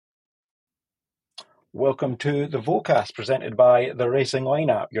Welcome to the Vocast presented by the Racing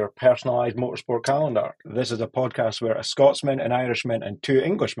Lineup, your personalised motorsport calendar. This is a podcast where a Scotsman, an Irishman, and two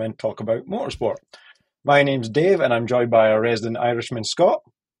Englishmen talk about motorsport. My name's Dave, and I'm joined by our resident Irishman, Scott.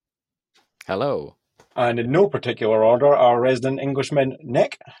 Hello. And in no particular order, our resident Englishman,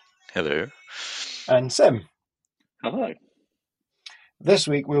 Nick. Hello. And Sim. Hello. This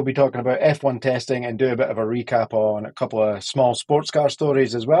week we'll be talking about F1 testing and do a bit of a recap on a couple of small sports car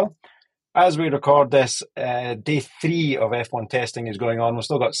stories as well. As we record this, day 3 of F1 testing is going on. We've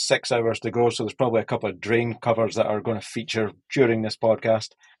still got 6 hours to go, so there's probably a couple of drain covers that are going to feature during this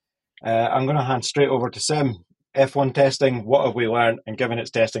podcast. I'm going to hand straight over to Sim. F1 testing, what have we learned? And given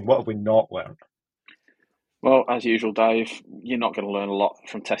it's testing, what have we not learned? Well, as usual, Dave, you're not going to learn a lot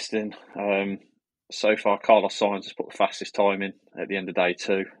from testing. So far, Carlos Sainz has put the fastest time in at the end of day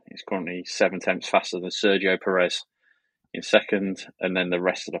 2. He's currently 7 tenths faster than Sergio Perez in second, and then the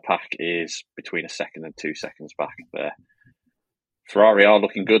rest of the pack is between a second and 2 seconds back there. Ferrari are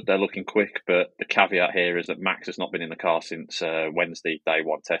looking good, they're looking quick, but the caveat here is that Max has not been in the car since Wednesday, day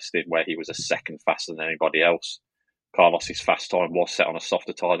 1 testing, where he was a second faster than anybody else. Carlos's fast time was set on a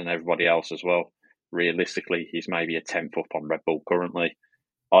softer tyre than everybody else as well. Realistically, he's maybe a tenth up on Red Bull currently.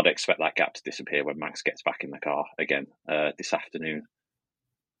 I'd expect that gap to disappear when Max gets back in the car again this afternoon,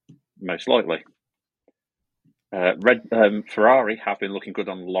 most likely. Ferrari have been looking good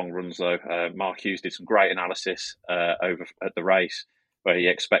on the long runs, though. Mark Hughes did some great analysis over at the race, where he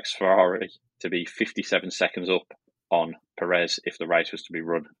expects Ferrari to be 57 seconds up on Perez if the race was to be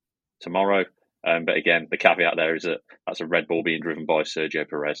run tomorrow. But again, the caveat there is that that's a Red Bull being driven by Sergio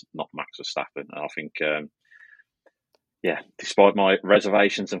Perez, not Max Verstappen. And I think, despite my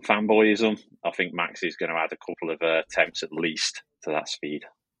reservations and fanboyism, I think Max is going to add a couple of attempts at least to that speed.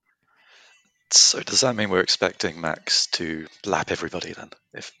 So does that mean we're expecting Max to lap everybody then?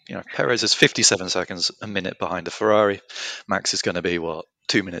 If Perez is 57 seconds a minute behind the Ferrari, Max is going to be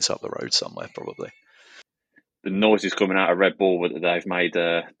 2 minutes up the road somewhere probably. The noise is coming out of Red Bull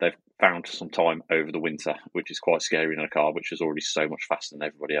that they've found some time over the winter, which is quite scary in a car which is already so much faster than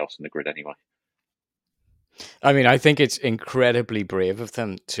everybody else in the grid anyway. I mean, I think it's incredibly brave of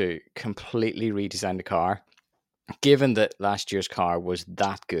them to completely redesign the car. Given that last year's car was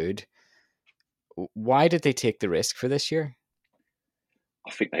that good, why did they take the risk for this year?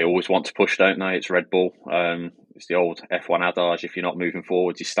 I think they always want to push, don't they? It's Red Bull. It's the old F1 adage, if you're not moving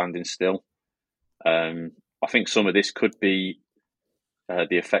forwards, you're standing still. I think some of this could be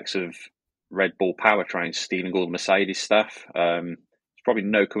the effects of Red Bull powertrains stealing all the Mercedes stuff. It's probably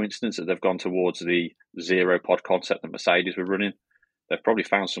no coincidence that they've gone towards the zero pod concept that Mercedes were running. They've probably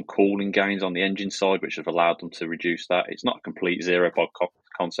found some cooling gains on the engine side, which have allowed them to reduce that. It's not a complete zero pod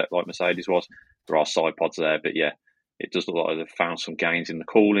concept like Mercedes was. There are side pods there, but yeah, it does look like they've found some gains in the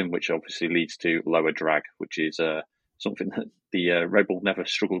cooling, which obviously leads to lower drag, which is something that the Red Bull never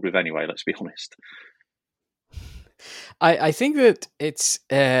struggled with anyway, let's be honest. I think that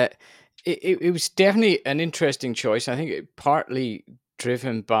it was definitely an interesting choice. I think it partly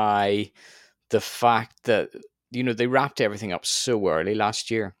driven by the fact that they wrapped everything up so early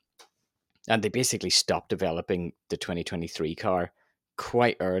last year, and they basically stopped developing the 2023 car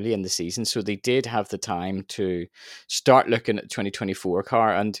quite early in the season. So they did have the time to start looking at the 2024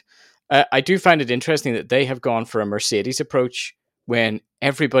 car. And I do find it interesting that they have gone for a Mercedes approach when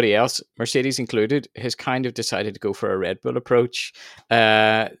everybody else, Mercedes included, has kind of decided to go for a Red Bull approach.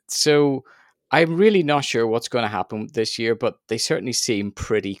 So I'm really not sure what's going to happen this year, but they certainly seem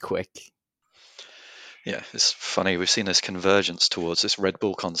pretty quick. Yeah, it's funny. We've seen this convergence towards this Red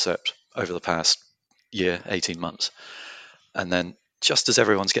Bull concept over the past year, 18 months. And then just as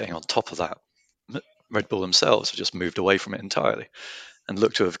everyone's getting on top of that, Red Bull themselves have just moved away from it entirely and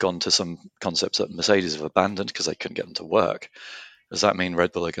look to have gone to some concepts that Mercedes have abandoned because they couldn't get them to work. Does that mean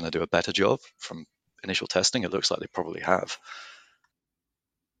Red Bull are going to do a better job from initial testing? It looks like they probably have.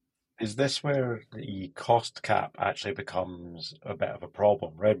 Is this where the cost cap actually becomes a bit of a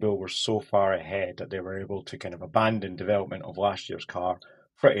problem? Red Bull were so far ahead that they were able to kind of abandon development of last year's car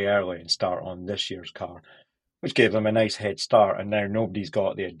pretty early and start on this year's car, which gave them a nice head start, and now nobody's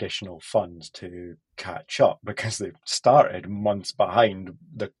got the additional funds to catch up because they've started months behind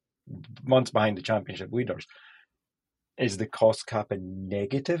the championship leaders. Is the cost cap a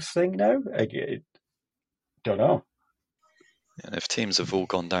negative thing now? I don't know. And if teams have all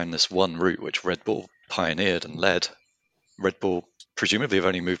gone down this one route, which Red Bull pioneered and led, Red Bull presumably have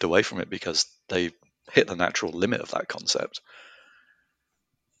only moved away from it because they hit the natural limit of that concept.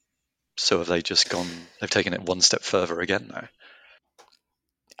 So have they just gone, they've taken it one step further again now?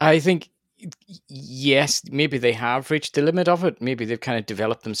 I think, Yes, maybe they have reached the limit of it. Maybe they've kind of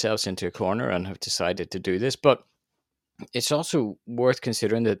developed themselves into a corner and have decided to do this. But it's also worth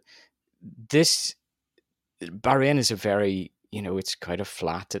considering that this Bahrain is a very, it's quite a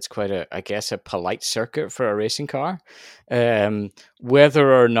flat, it's quite a, I guess, a polite circuit for a racing car.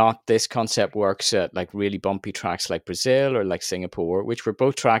 Whether or not this concept works at like really bumpy tracks like Brazil or like Singapore, which were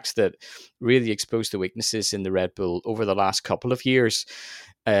both tracks that really exposed the weaknesses in the Red Bull over the last couple of years,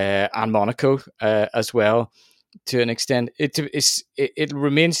 and Monaco as well, to an extent. It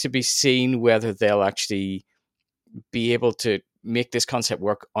remains to be seen whether they'll actually be able to make this concept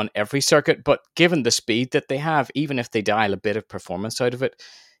work on every circuit. But given the speed that they have, even if they dial a bit of performance out of it,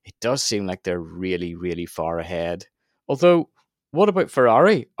 it does seem like they're really, really far ahead. Although, what about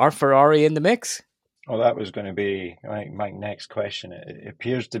Ferrari? Are Ferrari in the mix? Well, that was going to be my next question. It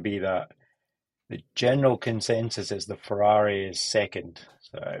appears to be that the general consensus is the Ferrari is second.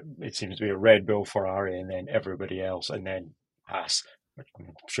 So it seems to be a Red Bull, Ferrari, and then everybody else, and then Haas, which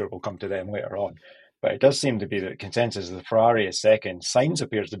I'm sure we'll come to them later on. But it does seem to be that consensus is the Ferrari is second. Sainz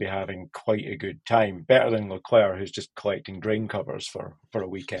appears to be having quite a good time, better than Leclerc, who's just collecting drain covers for a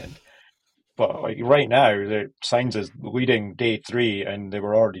weekend. But like right now, the Sainz is leading day 3, and they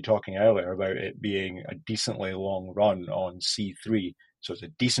were already talking earlier about it being a decently long run on C3. So it's a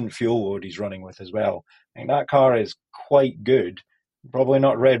decent fuel load he's running with as well. And that car is quite good. Probably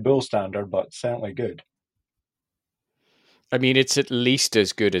not Red Bull standard, but certainly good. I mean, it's at least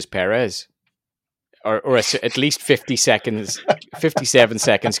as good as Perez. Or at least 50 seconds, 57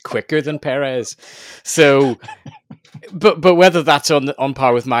 seconds quicker than Perez. So, but whether that's on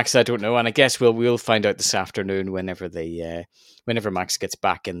par with Max, I don't know. And I guess we'll find out this afternoon whenever Max gets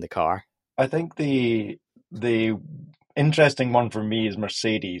back in the car. I think the interesting one for me is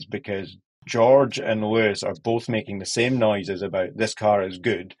Mercedes, because George and Lewis are both making the same noises about this car is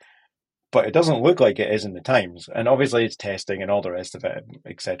good, but it doesn't look like it is in the times. And obviously it's testing and all the rest of it,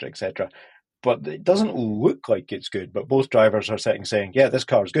 etc., etc. But it doesn't look like it's good. But both drivers are sitting saying, yeah, this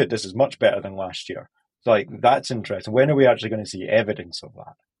car is good. This is much better than last year. So, like, that's interesting. When are we actually going to see evidence of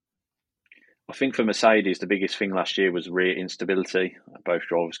that? I think for Mercedes, the biggest thing last year was rear instability. Both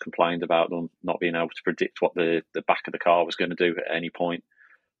drivers complained about them not being able to predict what the back of the car was going to do at any point.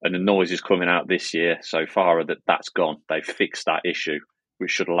 And the noise is coming out this year so far that's gone. They've fixed that issue, which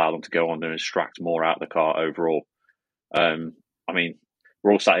should allow them to go on there and extract more out of the car overall. I mean,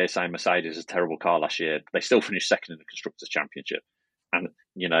 we're all sat here saying Mercedes is a terrible car last year. They still finished second in the Constructors' Championship. And,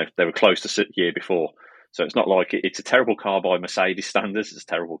 they were close to the year before. So it's not like it's a terrible car by Mercedes standards. It's a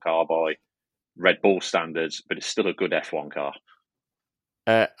terrible car by Red Bull standards, but it's still a good F1 car.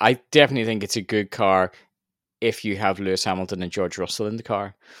 I definitely think it's a good car if you have Lewis Hamilton and George Russell in the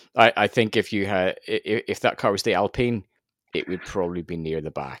car. I think if that car was the Alpine, it would probably be near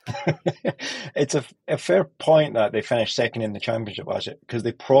the back. It's a fair point that they finished second in the championship last year, because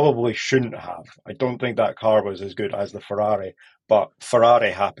they probably shouldn't have. I don't think that car was as good as the Ferrari, but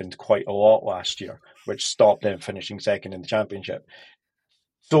Ferrari happened quite a lot last year, which stopped them finishing second in the championship.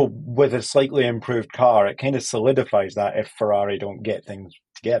 So with a slightly improved car, it kind of solidifies that if Ferrari don't get things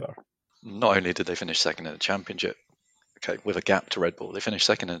together. Not only did they finish second in the championship, with a gap to Red Bull, they finished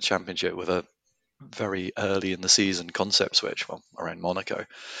second in the championship with a very early in the season concept switch, around Monaco.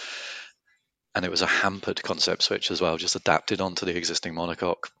 And it was a hampered concept switch as well, just adapted onto the existing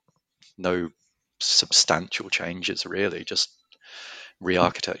monocoque. No substantial changes, really, just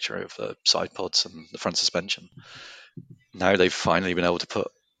re-architecture of the side pods and the front suspension. Now they've finally been able to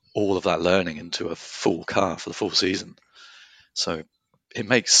put all of that learning into a full car for the full season. So it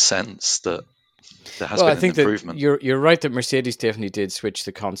makes sense that there has been an improvement. You're right that Mercedes definitely did switch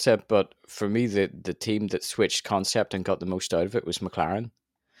the concept, but for me, the team that switched concept and got the most out of it was McLaren,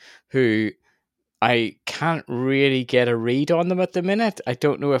 who I can't really get a read on them at the minute. I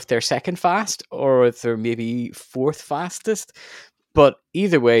don't know if they're second fast or if they're maybe fourth fastest, but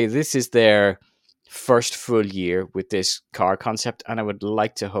either way, this is their first full year with this car concept, and I would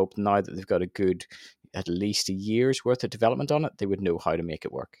like to hope now that they've got at least a year's worth of development on it, they would know how to make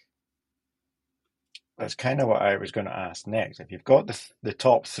it work. That's kind of what I was going to ask next. If you've got the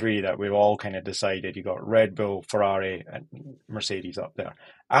top 3 that we've all kind of decided, you've got Red Bull, Ferrari, and Mercedes up there.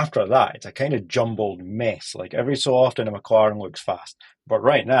 After that, it's a kind of jumbled mess. Like every so often, a McLaren looks fast. But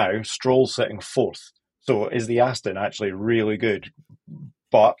right now, Stroll's sitting 4th. So is the Aston actually really good?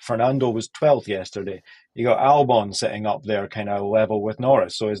 But Fernando was 12th yesterday. You got Albon sitting up there kind of level with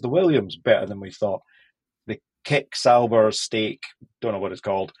Norris. So is the Williams better than we thought? The Kick, Sauber, Stake, don't know what it's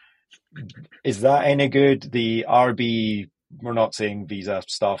called. Is that any good? The RB, we're not saying visa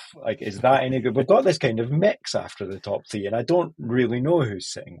stuff, like, is that any good? We've got this kind of mix after the top 3, and I don't really know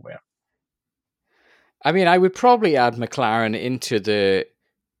who's sitting where. I mean, I would probably add McLaren into the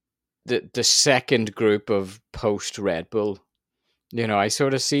second group of post Red Bull. You know, I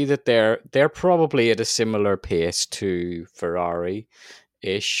sort of see that they're probably at a similar pace to Ferrari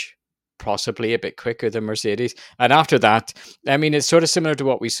ish, possibly a bit quicker than Mercedes. And after that, I mean, it's sort of similar to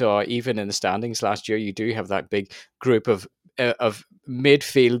what we saw even in the standings last year. You do have that big group of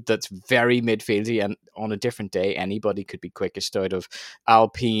midfield that's very midfieldy, and on a different day, anybody could be quickest out of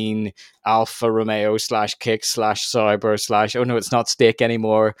Alpine, Alfa Romeo slash Kick slash Sauber slash, oh no, it's not Stick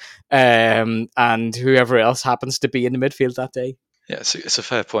anymore, and whoever else happens to be in the midfield that day. Yeah, it's a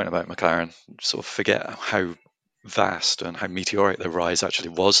fair point about McLaren. Sort of forget how vast and how meteoric their rise actually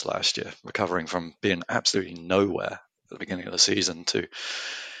was last year, recovering from being absolutely nowhere at the beginning of the season to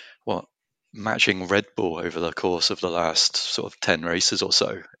what matching Red Bull over the course of the last sort of 10 races or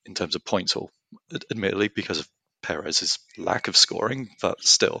so in terms of points, or admittedly because of Perez's lack of scoring, but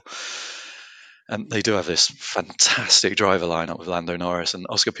still. And they do have this fantastic driver lineup with Lando Norris and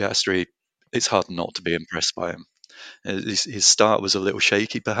Oscar Piastri. It's hard not to be impressed by him. His start was a little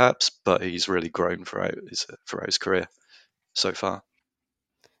shaky, perhaps, but he's really grown throughout his career so far.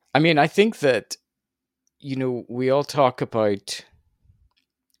 I mean, I think that, you know, we all talk about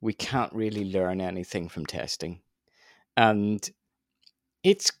we can't really learn anything from testing. And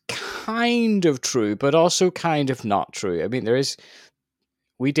it's kind of true, but also kind of not true. I mean,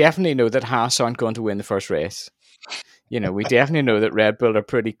 we definitely know that Haas aren't going to win the first race. You know, we definitely know that Red Bull are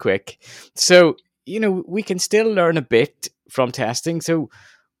pretty quick. So, you know, we can still learn a bit from testing. So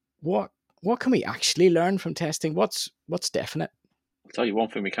what can we actually learn from testing? What's definite? I'll tell you one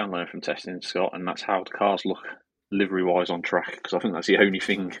thing we can learn from testing, Scott, and that's how the cars look livery-wise on track, because I think that's the only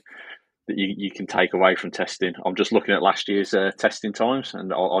thing that you can take away from testing. I'm just looking at last year's testing times,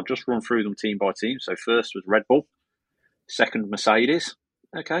 and I'll just run through them team by team. So first was Red Bull, second Mercedes,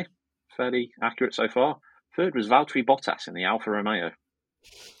 okay, fairly accurate so far. Third was Valtteri Bottas in the Alfa Romeo,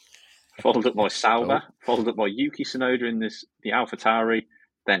 followed up by Sauber, followed up by Yuki Tsunoda in the AlphaTauri,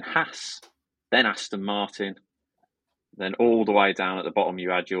 then Haas, then Aston Martin. Then all the way down at the bottom, you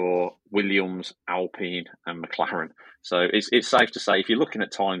had your Williams, Alpine, and McLaren. So it's safe to say, if you're looking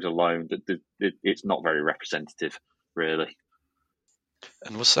at times alone, that it's not very representative, really.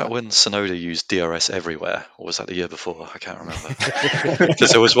 And was that when Tsunoda used DRS everywhere, or was that the year before? I can't remember. Because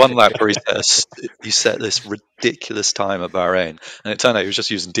there was one lap where he set this ridiculous time at Bahrain, and it turned out he was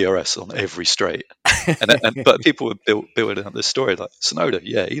just using DRS on every straight. But people were building up this story like, Tsunoda,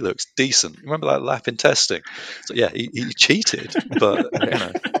 yeah, he looks decent. Remember that lap in testing? So yeah, he cheated, but you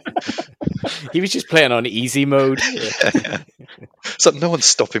know. He was just playing on easy mode. Yeah. So no one's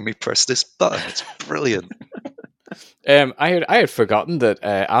stopping me. Press this button. It's brilliant. I had forgotten that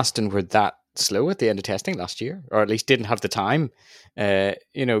Aston were that slow at the end of testing last year, or at least didn't have the time.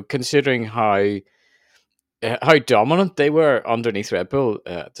 You know, considering how dominant they were underneath Red Bull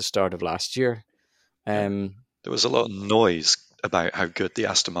at the start of last year. There was a lot of noise about how good the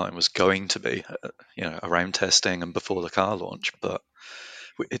Aston Martin was going to be, you know, around testing and before the car launch, but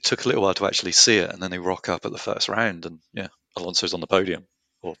it took a little while to actually see it, and then they rock up at the first round, and yeah, Alonso's on the podium.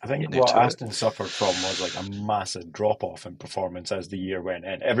 I think what Aston suffered from was like a massive drop-off in performance as the year went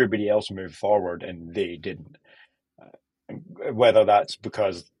in. Everybody else moved forward and they didn't. Whether that's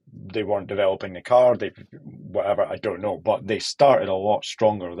because they weren't developing the car, whatever, I don't know. But they started a lot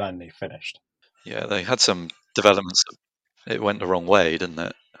stronger than they finished. Yeah, they had some developments. It went the wrong way, didn't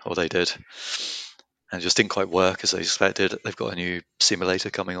it? Or they did. And it just didn't quite work as they expected. They've got a new simulator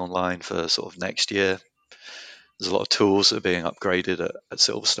coming online for sort of next year. There's a lot of tools that are being upgraded at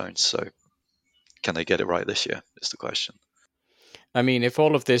Silverstone. So can they get it right this year is the question. I mean, if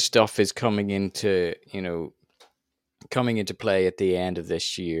all of this stuff is coming into play at the end of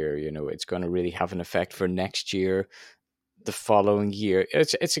this year, you know, it's going to really have an effect for next year, the following year.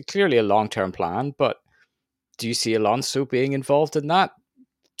 It's clearly a long-term plan, but do you see Alonso being involved in that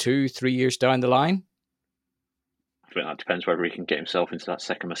 2-3 years down the line? I think that depends whether he can get himself into that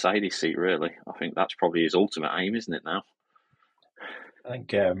second Mercedes seat, really. I think that's probably his ultimate aim, isn't it, now? I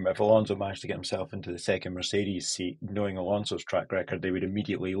think if Alonso managed to get himself into the second Mercedes seat, knowing Alonso's track record, they would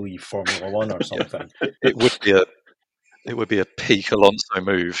immediately leave Formula One or something. It would be a peak Alonso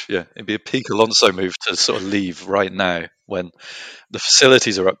move. Yeah, it'd be a peak Alonso move to sort of leave right now when the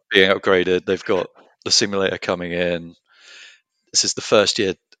facilities are being upgraded. They've got the simulator coming in. This is the first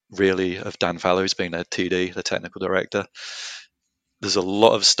year, really, of Dan Fallows being their TD, the technical director. There's a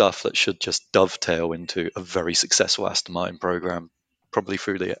lot of stuff that should just dovetail into a very successful Aston Martin program, probably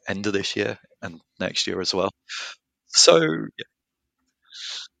through the end of this year and next year as well. So, yeah.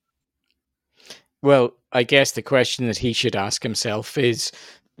 Well, I guess the question that he should ask himself is,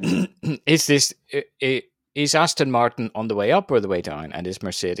 Is Aston Martin on the way up or the way down, and is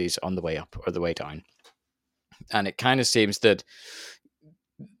Mercedes on the way up or the way down? And it kind of seems that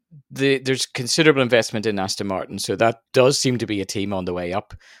there's considerable investment in Aston Martin, so that does seem to be a team on the way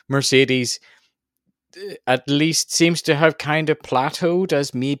up. Mercedes at least seems to have kind of plateaued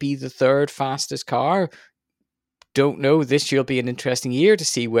as maybe the third fastest car. Don't know. This year will be an interesting year to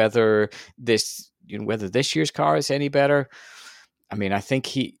see whether this year's car is any better. I mean,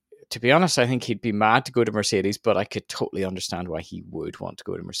 to be honest, I think he'd be mad to go to Mercedes, but I could totally understand why he would want to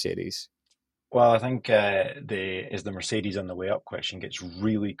go to Mercedes. Well, I think the Mercedes on the way up question gets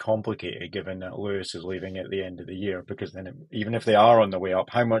really complicated given that Lewis is leaving at the end of the year, because then even if they are on the way up,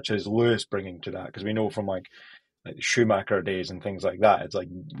 how much is Lewis bringing to that? Because we know from like the Schumacher days and things like that, it's like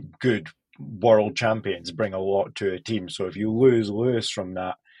good world champions bring a lot to a team. So if you lose Lewis from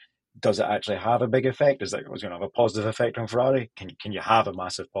that, does it actually have a big effect? Is that going to have a positive effect on Ferrari? Can you have a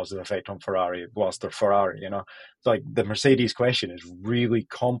massive positive effect on Ferrari whilst they're Ferrari? It's like the Mercedes question is really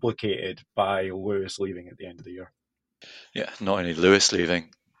complicated by Lewis leaving at the end of the year. Yeah, not only Lewis leaving.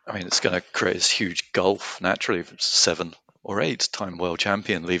 I mean, it's going to create this huge gulf naturally. 7 or 8-time world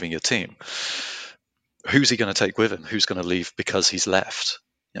champion leaving your team. Who's he going to take with him? Who's going to leave because he's left?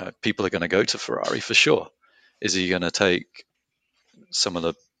 People are going to go to Ferrari for sure. Is he going to take some of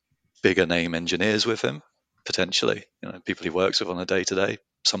the bigger name engineers with him? Potentially, people he works with on a day-to-day.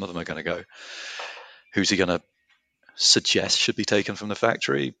 Some of them are going to go. Who's he going to suggest should be taken from the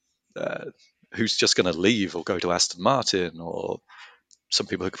factory? Who's just going to leave or go to Aston Martin, or some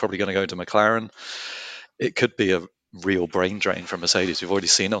people are probably going to go to McLaren? It could be a real brain drain from Mercedes. We've already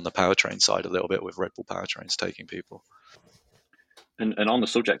seen it on the powertrain side a little bit with Red Bull powertrains taking people. And on the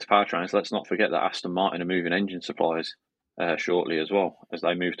subject of powertrains, let's not forget that Aston Martin are moving engine suppliers shortly as well, as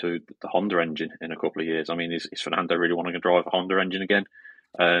they move to the Honda engine in a couple of years. I mean, is Fernando really wanting to drive a Honda engine again?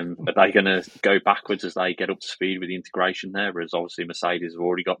 Are they going to go backwards as they get up to speed with the integration there? Whereas obviously Mercedes have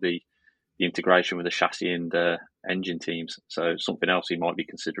already got the integration with the chassis and engine teams. So something else he might be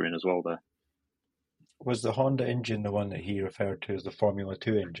considering as well there. Was the Honda engine the one that he referred to as the Formula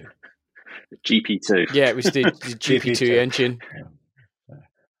 2 engine? GP2. Yeah, it was the GP2 engine. Yeah.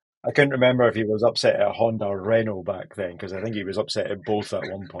 I couldn't remember if he was upset at Honda or Renault back then, because I think he was upset at both at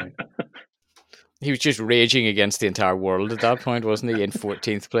one point. He was just raging against the entire world at that point, wasn't he? In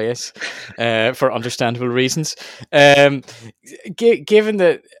 14th place, for understandable reasons. Given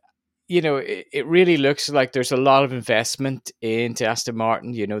that, it really looks like there's a lot of investment into Aston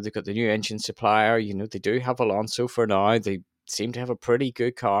Martin. They've got the new engine supplier. They do have Alonso for now. They seem to have a pretty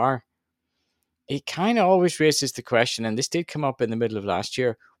good car. It kind of always raises the question, and this did come up in the middle of last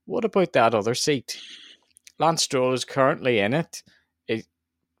year, what about that other seat? Lance Stroll is currently in it.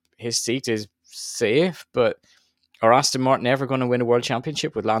 His seat is safe, but are Aston Martin ever going to win a world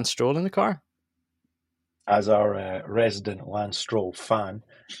championship with Lance Stroll in the car? As our resident Lance Stroll fan,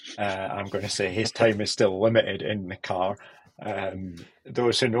 I'm going to say his time is still limited in the car.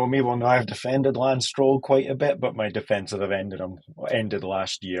 Those who know me will know I've defended Lance Stroll quite a bit, but my defense of him ended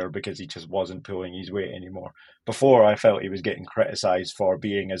last year because he just wasn't pulling his weight anymore. Before, I felt he was getting criticised for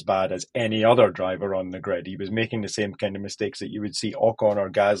being as bad as any other driver on the grid. He was making the same kind of mistakes that you would see Ocon or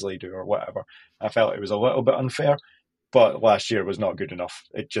Gasly do or whatever. I felt it was a little bit unfair, but last year was not good enough.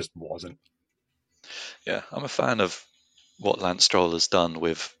 It just wasn't. Yeah, I'm a fan of what Lance Stroll has done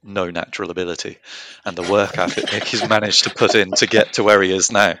with no natural ability and the work ethic he's managed to put in to get to where he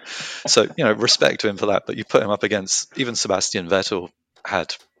is now. So, respect to him for that. But you put him up against even Sebastian Vettel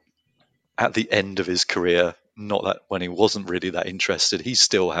had at the end of his career, not that when he wasn't really that interested, he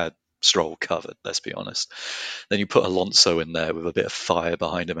still had Stroll covered, let's be honest. Then you put Alonso in there with a bit of fire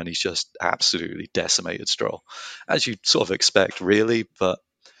behind him and he's just absolutely decimated Stroll, as you'd sort of expect, really. But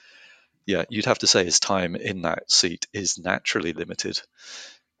yeah, you'd have to say his time in that seat is naturally limited.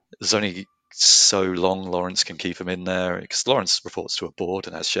 There's only so long Lawrence can keep him in there, because Lawrence reports to a board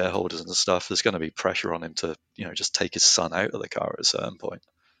and has shareholders and stuff. There's going to be pressure on him to, just take his son out of the car at a certain point.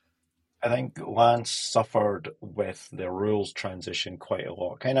 I think Lance suffered with the rules transition quite a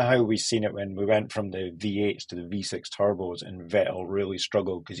lot. Kind of how we seen it when we went from the V8s to the V6 turbos, and Vettel really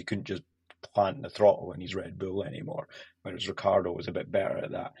struggled because he couldn't just plant the throttle in his Red Bull anymore, whereas Ricciardo was a bit better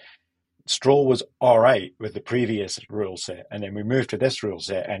at that. Stroll was all right with the previous rule set, and then we moved to this rule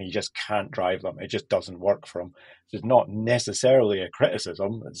set, and he just can't drive them. It just doesn't work for him. It's not necessarily a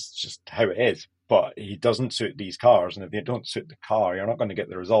criticism; it's just how it is. But he doesn't suit these cars, and if you don't suit the car, you're not going to get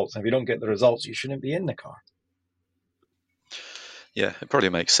the results. And if you don't get the results, you shouldn't be in the car. Yeah, it probably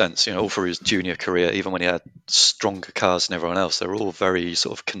makes sense. All through his junior career, even when he had stronger cars than everyone else, they were all very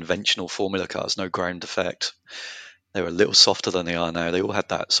sort of conventional formula cars, no ground effect. They were a little softer than they are now. They all had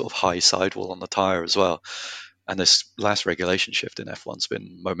that sort of high sidewall on the tyre as well. And this last regulation shift in F1's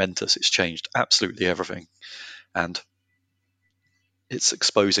been momentous. It's changed absolutely everything. And it's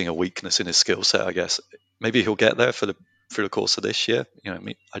exposing a weakness in his skill set, I guess. Maybe he'll get there through the course of this year. You know,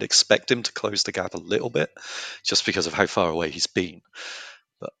 I'd expect him to close the gap a little bit, just because of how far away he's been.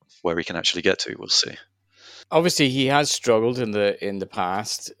 But where he can actually get to, we'll see. Obviously, he has struggled in the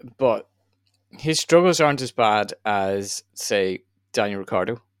past, but his struggles aren't as bad as, say, Daniel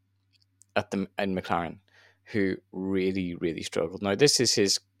Ricciardo in McLaren, who really, really struggled. Now, this is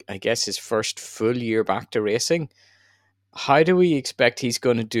his first full year back to racing. How do we expect he's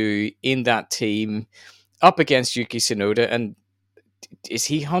going to do in that team up against Yuki Tsunoda? And is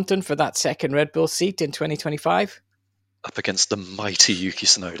he hunting for that second Red Bull seat in 2025? Up against the mighty Yuki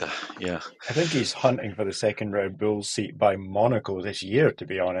Tsunoda, yeah. I think he's hunting for the second Red Bull seat by Monaco this year, to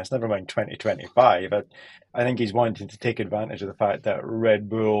be honest. Never mind 2025. I think he's wanting to take advantage of the fact that Red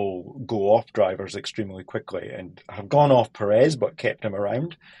Bull go off drivers extremely quickly and have gone off Perez but kept him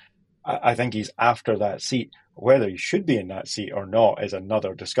around. I think he's after that seat. Whether he should be in that seat or not is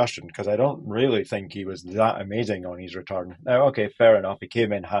another discussion, because I don't really think he was that amazing on his return. Now, okay, fair enough. He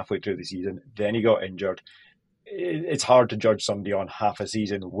came in halfway through the season, then he got injured. It's hard to judge somebody on half a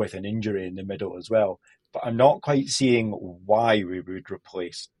season with an injury in the middle as well. But I'm not quite seeing why we would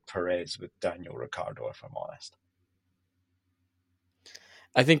replace Perez with Daniel Ricciardo, if I'm honest.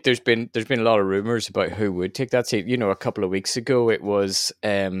 I think there's been a lot of rumors about who would take that seat. You know, a couple of weeks ago, it was,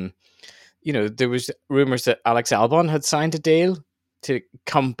 there was rumors that Alex Albon had signed a deal to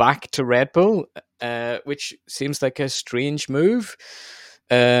come back to Red Bull, which seems like a strange move.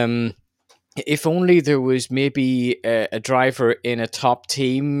 If only there was maybe a driver in a top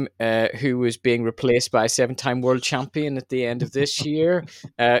team who was being replaced by a 7-time world champion at the end of this year,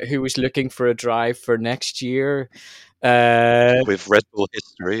 who was looking for a drive for next year. With Red Bull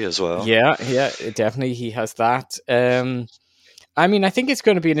history as well. Yeah, definitely he has that. I mean, I think it's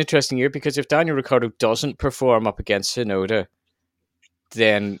going to be an interesting year, because if Daniel Ricciardo doesn't perform up against Tsunoda,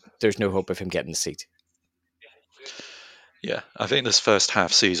 then there's no hope of him getting the seat. Yeah, I think this first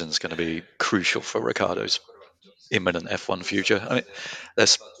half season is going to be crucial for Ricciardo's imminent F1 future.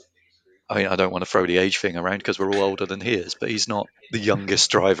 I don't want to throw the age thing around because we're all older than he is, but he's not the youngest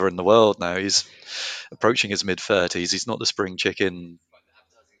driver in the world now. He's approaching his mid-30s. He's not the spring chicken.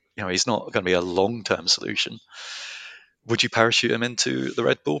 You know, he's not going to be a long-term solution. Would you parachute him into the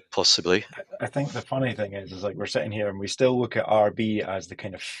Red Bull? Possibly. I think the funny thing is like we're sitting here and we still look at RB as the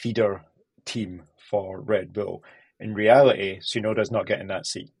kind of feeder team for Red Bull. In reality, Tsunoda's not getting that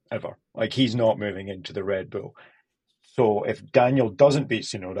seat ever. Like, he's not moving into the Red Bull. So if Daniel doesn't beat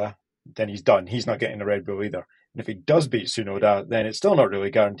Tsunoda, then he's done. He's not getting the Red Bull either. And if he does beat Tsunoda, then it's still not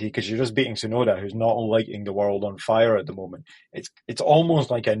really guaranteed, because you're just beating Tsunoda, who's not lighting the world on fire at the moment. It's almost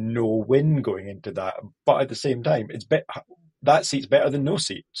like a no-win going into that. But at the same time, that seat's better than no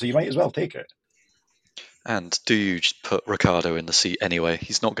seat, so you might as well take it. And do you just put Ricciardo in the seat anyway?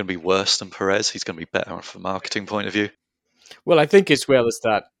 He's not going to be worse than Perez. He's going to be better from a marketing point of view. Well, I think as well as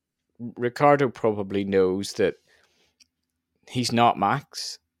that, Ricciardo probably knows that he's not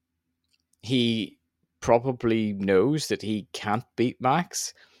Max. He probably knows that he can't beat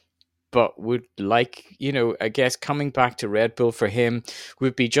Max, but would like, I guess coming back to Red Bull for him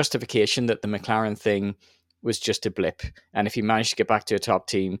would be justification that the McLaren thing was just a blip. And if he managed to get back to a top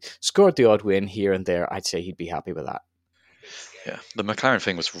team, scored the odd win here and there, I'd say he'd be happy with that. Yeah, the McLaren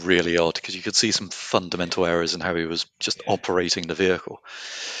thing was really odd, because you could see some fundamental errors in how he was just operating the vehicle.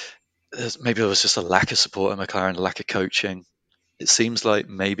 Maybe there was just a lack of support at McLaren, a lack of coaching. It seems like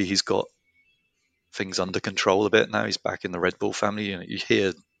maybe he's got things under control a bit now. He's back in the Red Bull family. You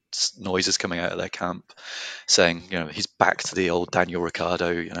hear noises coming out of their camp saying, he's back to the old Daniel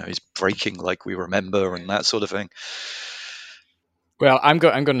Ricciardo. He's braking like we remember and that sort of thing. Well, I'm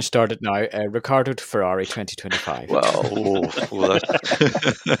going to start it now. Ricciardo to Ferrari 2025.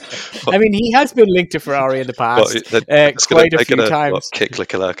 I mean, he has been linked to Ferrari in the past quite a few times. Kick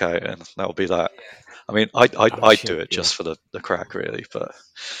Leclerc out, and that'll be that. I mean, I'd do it just for the crack, really. But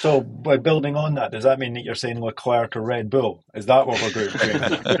so, by building on that, does that mean that you're saying Leclerc to Red Bull? Is that what we're going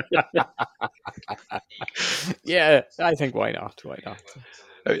to do? Yeah, I think why not? Why not?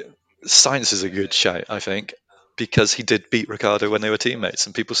 Sainz is a good shout, I think, because he did beat Ricciardo when they were teammates,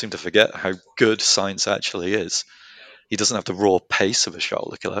 and people seem to forget how good Sainz actually is. He doesn't have the raw pace of a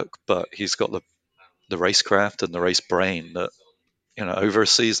Charles Leclerc, but he's got the racecraft and the race brain that, over a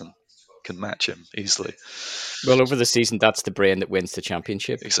season can match him easily. Well, over the season, that's the brain that wins the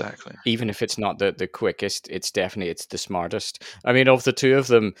championship. Exactly. Even if it's not the quickest, it's the smartest. I mean, of the two of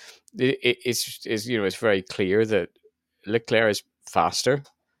them, it's very clear that Leclerc is faster,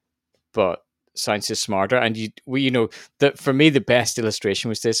 but Sainz is smarter. And that for me, the best illustration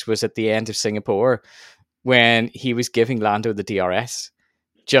was at the end of Singapore when he was giving Lando the DRS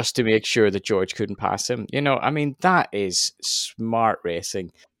just to make sure that George couldn't pass him. That is smart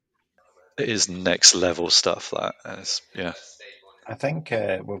racing. It is next level stuff. Yeah. I think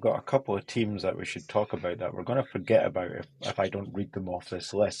we've got a couple of teams that we should talk about that we're going to forget about if I don't read them off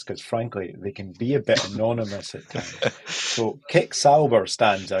this list, because frankly, they can be a bit anonymous at times. So Kick Sauber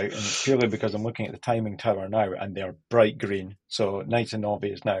stands out, and it's purely because I'm looking at the timing tower now, and they're bright green, so nice and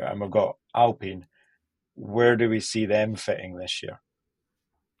obvious now. And we've got Alpine. Where do we see them fitting this year?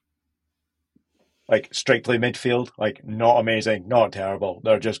 Like strictly midfield, like not amazing, not terrible.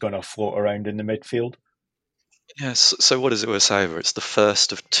 They're just going to float around in the midfield. Yes. So what is it with Sauber? It's the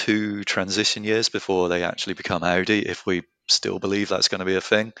first of 2 transition years before they actually become Audi. If we still believe that's going to be a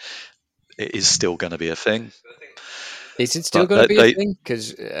thing, it is still going to be a thing. Is it still going to be a thing?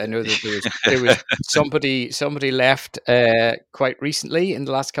 Because I know that there was somebody left quite recently in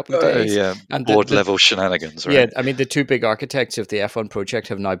the last couple of days. Yeah, and board level shenanigans, right? Yeah, I mean the 2 big architects of the F1 project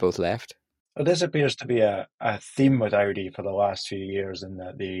have now both left. Well, this appears to be a theme with Audi for the last few years, in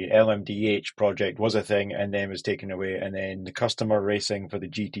that the LMDH project was a thing and then was taken away, and then the customer racing for the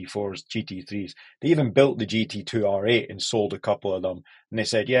GT4s, GT3s. They even built the GT2 R8 and sold a couple of them, and they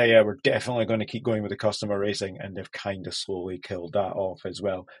said, yeah, we're definitely going to keep going with the customer racing, and they've kind of slowly killed that off as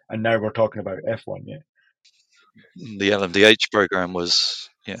well. And now we're talking about F1, yeah. The LMDH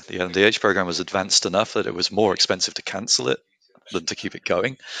program was advanced enough that it was more expensive to cancel it than to keep it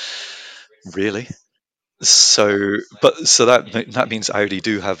going. Really. So that means Audi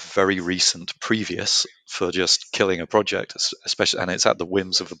do have very recent previous for just killing a project, especially, and it's at the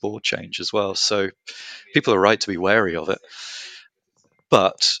whims of the board change as well. So people are right to be wary of it.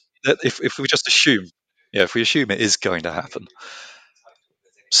 But if we just assume, if we assume it is going to happen,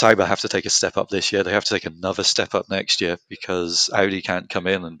 Sauber have to take a step up this year. They have to take another step up next year, because Audi can't come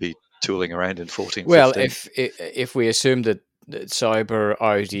in and be tooling around in 14, 15. Well, if we assume that Sauber,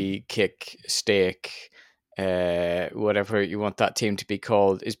 Audi, Kick, Stake, whatever you want that team to be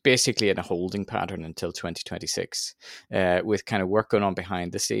called, is basically in a holding pattern until 2026, with kind of work going on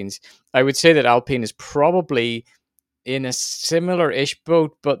behind the scenes. I would say that Alpine is probably in a similar-ish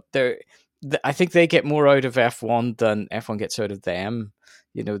boat, but I think they get more out of F1 than F1 gets out of them.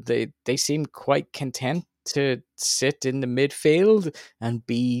 They seem quite content to sit in the midfield and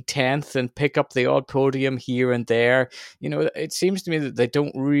be 10th and pick up the odd podium here and there. It seems to me that they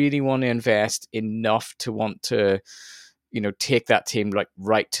don't really want to invest enough to want to, take that team like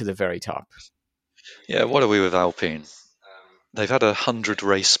right to the very top. Yeah, what are we with Alpine? They've had a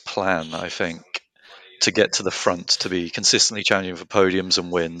 100-race plan, I think, to get to the front, to be consistently challenging for podiums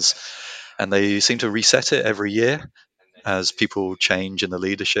and wins. And they seem to reset it every year as people change in the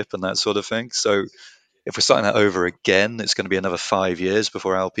leadership and that sort of thing. So if we're starting that over again, it's going to be another 5 years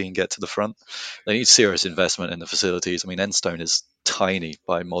before Alpine get to the front. They need serious investment in the facilities. I mean, Enstone is tiny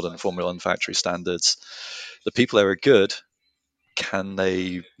by modern Formula One factory standards. The people there are good. Can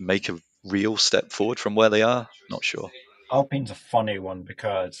they make a real step forward from where they are? Not sure. Alpine's a funny one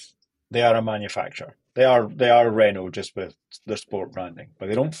because they are a manufacturer. They are Renault, just with their sport branding, but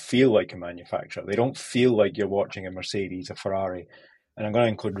they don't feel like a manufacturer. They don't feel like you're watching a Mercedes, a Ferrari, and I'm going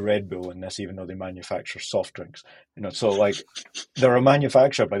to include Red Bull in this, even though they manufacture soft drinks. So like they're a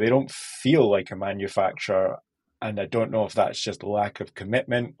manufacturer, but they don't feel like a manufacturer. And I don't know if that's just lack of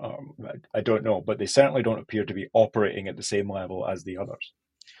commitment. I don't know, but they certainly don't appear to be operating at the same level as the others.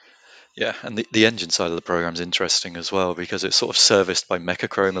 Yeah, and the engine side of the program is interesting as well, because it's sort of serviced by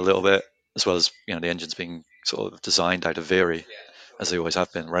Mechachrome a little bit, as well as the engines being sort of designed out of Viri, as they always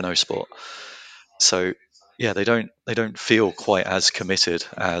have been, Renault Sport. So yeah, they don't feel quite as committed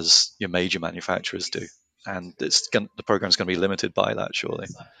as your major manufacturers do, and the program's going to be limited by that, surely.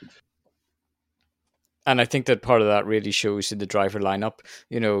 And I think that part of that really shows in the driver lineup.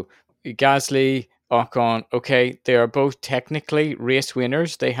 Gasly, Ocon, okay, they are both technically race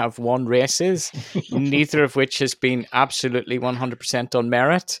winners. They have won races, neither of which has been absolutely 100% on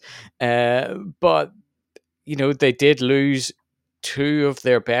merit. But, they did lose 2 of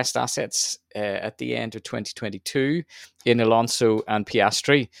their best assets at the end of 2022 in Alonso and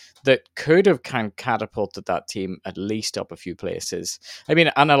Piastri that could have kind of catapulted that team at least up a few places. I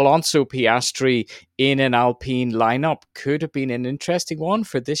mean, an Alonso Piastri in an Alpine lineup could have been an interesting one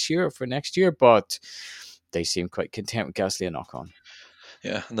for this year or for next year, but they seem quite content with Gasly and Ocon.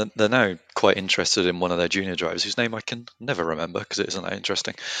 Yeah, and they're now quite interested in one of their junior drivers, whose name I can never remember because it isn't that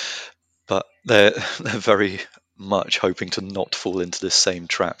interesting. But they're very much, hoping to not fall into this same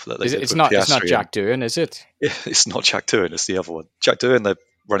trap that they did It's with not. It's not Piastri. Jack Doohan, is it? It's not Jack Doohan, it's the other one. Jack Doohan, they're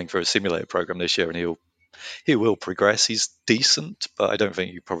running for a simulator program this year, and he will progress. He's decent, but I don't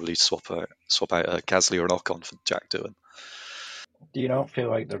think you probably swap out a Gasly or an Ocon for Jack Doohan. Do you not feel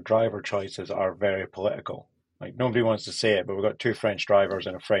like their driver choices are very political? Like, nobody wants to say it, but we've got two French drivers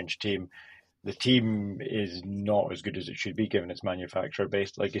and a French team. The team is not as good as it should be given its manufacturer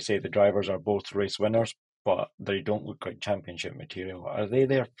base. Like you say, the drivers are both race winners, but they don't look like championship material. Are they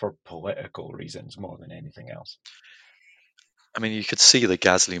there for political reasons more than anything else? I mean, you could see the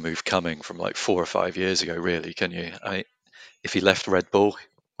Gasly move coming from like 4 or 5 years ago, really, can you? If he left Red Bull,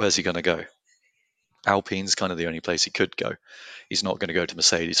 where's he going to go? Alpine's kind of the only place he could go. He's not going to go to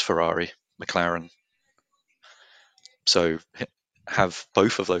Mercedes, Ferrari, McLaren. So have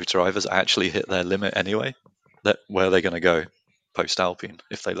both of those drivers actually hit their limit anyway? Where are they going to go post Alpine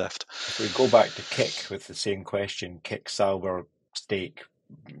if they left? If we go back to Kick with the same question, Kick, Sauber, Stake,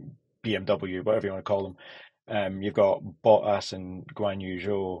 BMW, whatever you want to call them, you've got Bottas and Guan Yu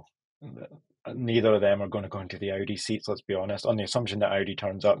Zhou. Neither of them are going to go into the Audi seats, let's be honest. On the assumption that Audi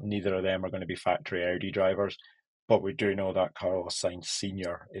turns up, neither of them are going to be factory Audi drivers. But we do know that Carlos Sainz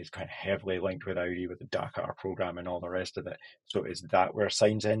Sr. is kind of heavily linked with Audi with the Dakar program and all the rest of it. So is that where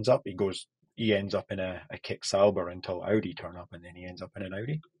Sainz ends up? He ends up in a Kick Sauber until Audi turn up, and then he ends up in an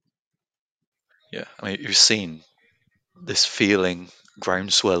Audi. Yeah, I mean, you've seen this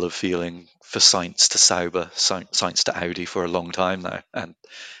groundswell of feeling for Sainz to Sauber, Sainz to Audi for a long time now. And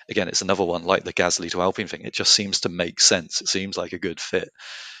again, it's another one like the Gasly to Alpine thing. It just seems to make sense. It seems like a good fit.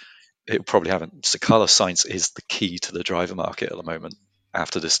 It probably haven't. So Carlos Sainz is the key to the driver market at the moment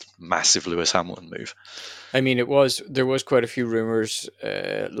after this massive Lewis Hamilton move. I mean, there was quite a few rumors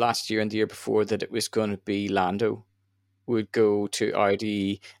last year and the year before that it was going to be Lando would go to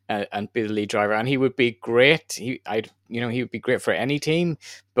Audi and be the lead driver, and he would be great. He would be great for any team,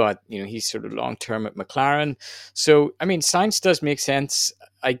 but he's sort of long term at McLaren. So I mean, Sainz does make sense.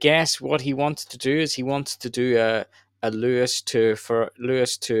 I guess what he wants to do is he wants to do a Lewis to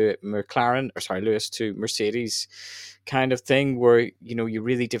McLaren, or sorry, Lewis to Mercedes kind of thing, where you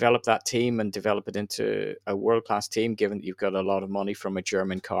really develop that team and develop it into a world class team, given that you've got a lot of money from a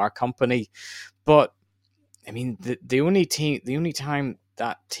German car company. But I mean, the only time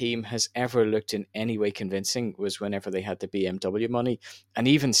that team has ever looked in any way convincing was whenever they had the BMW money, and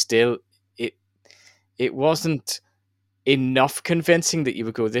even still, it wasn't enough convincing that you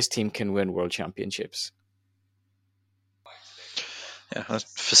would go, this team can win world championships. Yeah,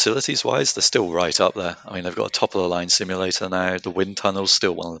 facilities wise, they're still right up there. I mean, they've got a top of the line simulator now. The wind tunnel's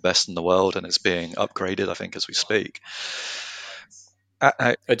still one of the best in the world, and it's being upgraded, I think, as we speak.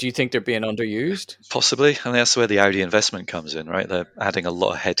 Do you think they're being underused? Possibly, and that's where the Audi investment comes in, right? They're adding a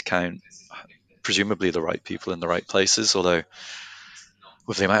lot of headcount, presumably the right people in the right places, although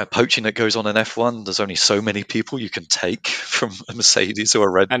with the amount of poaching that goes on in F1, there's only so many people you can take from a Mercedes or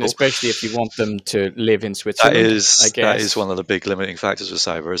a Red Bull. And especially if you want them to live in Switzerland, that is one of the big limiting factors with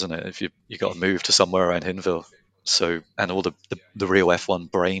Sauber, isn't it? If you got to move to somewhere around Hinwil. So, and all the real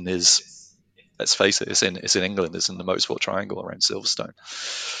F1 brain is, let's face it, it's in England, it's in the motorsport triangle around Silverstone.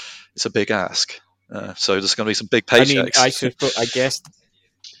 It's a big ask. So there's going to be some big paychecks. I mean,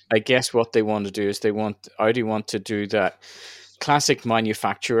 I guess what they want to do is Audi want to do that classic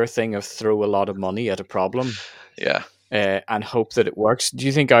manufacturer thing of throw a lot of money at a problem, and hope that it works. Do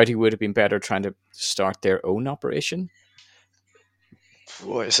you think Audi would have been better trying to start their own operation?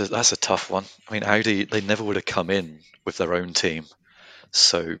 Boy, that's a tough one. I mean, Audi, they never would have come in with their own team,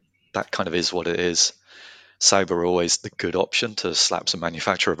 so that kind of is what it is. Sauber are always the good option to slap some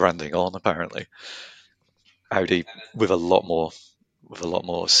manufacturer branding on, apparently. Audi with a lot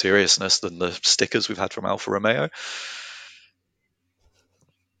more seriousness than the stickers we've had from Alfa Romeo.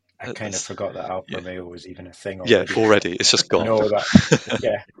 I kind of forgot that Alfa Romeo was even a thing already. Yeah, already. It's just gone. I know that.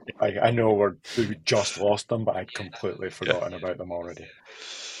 Yeah, I know we just lost them, but I'd completely forgotten about them already.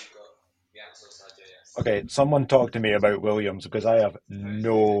 Okay, someone talk to me about Williams, because I have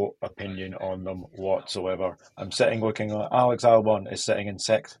no opinion on them whatsoever. I'm sitting looking at Alex Albon is sitting in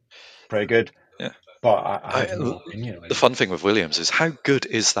sixth. Pretty good. Yeah. But I have no opinion on the fun thing with Williams is how good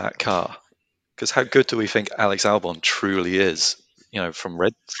is that car? Because how good do we think Alex Albon truly is? From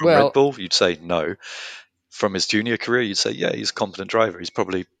Red Bull, you'd say no. From his junior career, you'd say, yeah, he's a competent driver. He's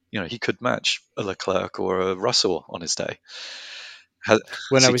probably, he could match a Leclerc or a Russell on his day. I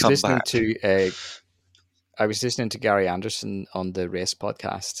was listening to Gary Anderson on the Race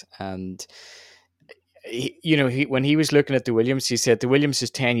podcast, and when he was looking at the Williams, he said the Williams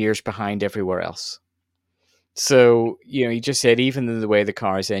is 10 years behind everywhere else. So, he just said even in the way the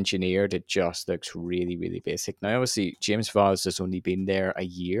car is engineered, it just looks really, really basic. Now, obviously, James Vaz has only been there a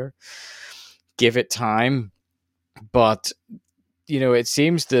year. Give it time. But, it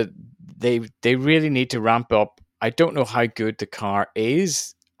seems that they really need to ramp up. I don't know how good the car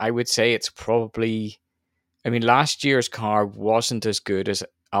is. I would say it's probably, last year's car wasn't as good as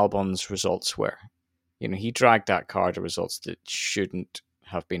Albon's results were. He dragged that car to results that shouldn't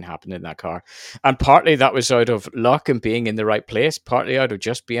have been happening in that car. And partly that was out of luck and being in the right place, partly out of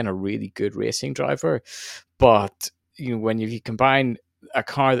just being a really good racing driver. But, when you combine a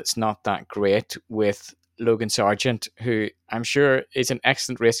car that's not that great with Logan Sargent, who I'm sure is an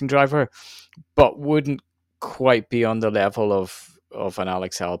excellent racing driver, but wouldn't quite be on the level of an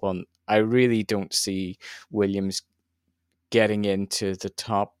Alex Albon, I really don't see Williams getting into the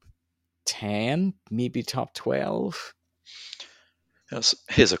top 10, maybe top 12.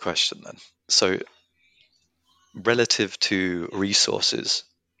 Here's a question then. So, relative to resources,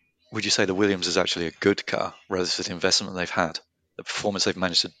 would you say the Williams is actually a good car relative to the investment they've had, the performance they've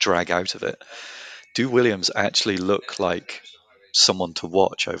managed to drag out of it? Do Williams actually look like someone to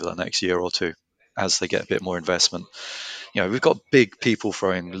watch over the next year or two as they get a bit more investment? We've got big people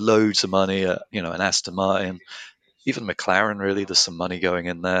throwing loads of money at, an Aston Martin, even McLaren, really. There's some money going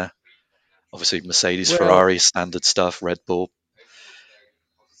in there. Obviously, Mercedes, Well, Ferrari, standard stuff, Red Bull.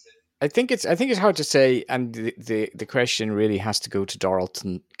 I think it's hard to say, and the question really has to go to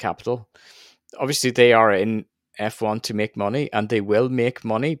Darlington Capital. Obviously, they are in F1 to make money, and they will make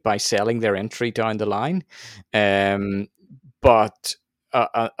money by selling their entry down the line. But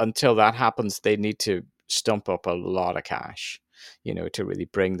until that happens, they need to stump up a lot of cash, to really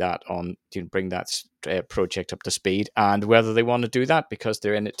bring that on, bring that project up to speed. And whether they want to do that because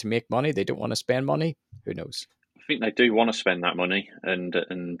they're in it to make money, they don't want to spend money. Who knows? I think they do want to spend that money and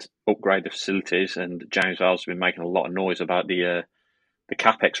upgrade the facilities. And James Vale's been making a lot of noise about the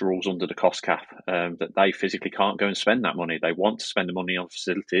capex rules under the cost cap, that they physically can't go and spend that money. They want to spend the money on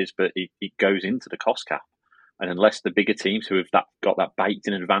facilities, but it goes into the cost cap. And unless the bigger teams who have got that baked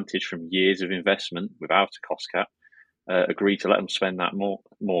in advantage from years of investment without a cost cap agree to let them spend that more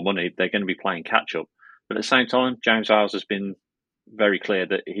money, they're going to be playing catch up. But at the same time, James Vales has been very clear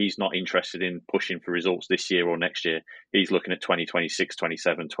that he's not interested in pushing for results this year or next year. He's looking at 2026,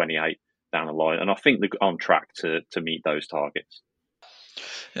 27, 28 down the line. And I think they're on track to meet those targets.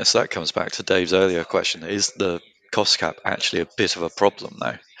 Yeah, so that comes back to Dave's earlier question. Is the cost cap actually a bit of a problem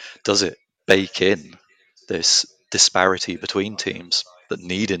now? Does it bake in this disparity between teams that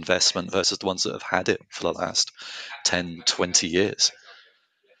need investment versus the ones that have had it for the last 10, 20 years?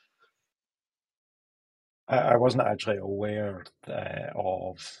 I wasn't actually aware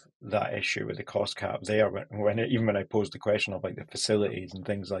of that issue with the cost cap there. Even when I posed the question of like the facilities and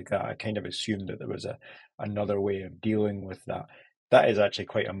things like that, I kind of assumed that there was another way of dealing with that. That is actually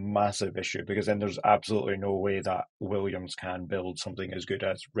quite a massive issue, because then there's absolutely no way that Williams can build something as good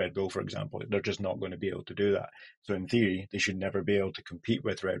as Red Bull, for example. They're just not going to be able to do that. So in theory, they should never be able to compete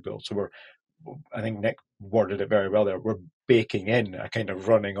with Red Bull. So I think Nick worded it very well there. We're baking in a kind of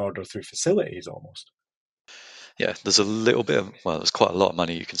running order through facilities almost. Yeah, there's a little bit of, well, there's quite a lot of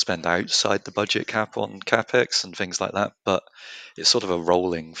money you can spend outside the budget cap on capex and things like that, but it's sort of a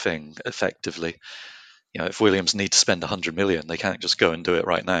rolling thing effectively. If Williams need to spend 100 million, they can't just go and do it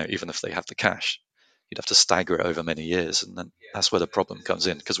right now, even if they have the cash. You'd have to stagger it over many years, and then that's where the problem comes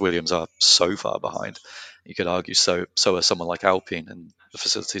in, because Williams are so far behind. You could argue so are someone like Alpine and the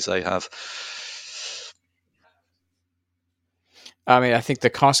facilities they have. I think the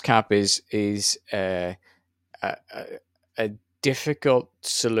cost cap is a, a difficult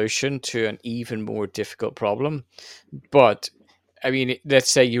solution to an even more difficult problem. But let's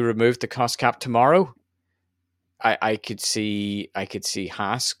say you remove the cost cap tomorrow. I could see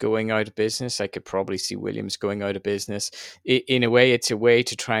Haas going out of business. I could probably see Williams going out of business. In a way, it's a way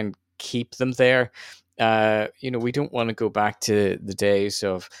to try and keep them there. We don't want to go back to the days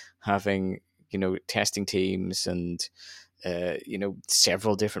of having testing teams and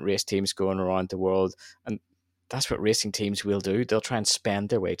several different race teams going around the world, and that's what racing teams will do. They'll try and spend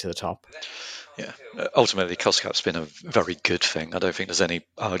their way to the top. Yeah, ultimately, cost cap's been a very good thing. I don't think there's any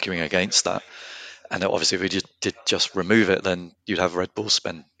arguing against that. And obviously, if we did just remove it, then you'd have Red Bull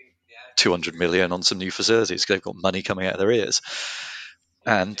spend 200 million on some new facilities because they've got money coming out of their ears.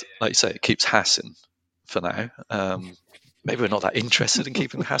 And like you say, it keeps Haas in for now. Maybe we're not that interested in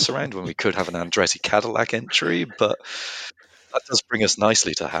keeping Haas around when we could have an Andretti Cadillac entry, but that does bring us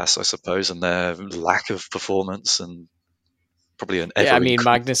nicely to Haas, I suppose, and their lack of performance and probably an Yeah, I mean,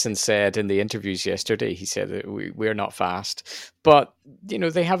 Magnussen said in the interviews yesterday, he said that we're not fast, but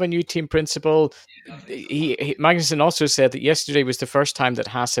they have a new team principal. Magnussen also said that yesterday was the first time that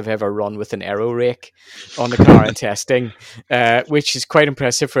Haas have ever run with an aero rake on the car in testing, which is quite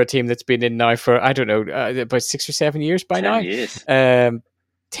impressive for a team that's been in now for, I don't know, about 6 or 7 years by 10 now. years.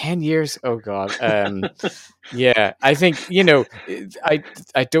 10 years. Oh God. Yeah, I think,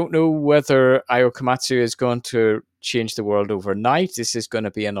 I don't know whether Io Komatsu is going to change the world overnight. This is going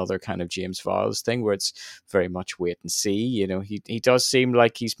to be another kind of James Vowles thing where it's very much wait and see. He does seem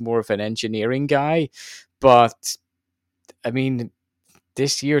like he's more of an engineering guy, but I mean,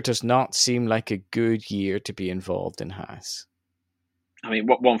 this year does not seem like a good year to be involved in Haas. I mean,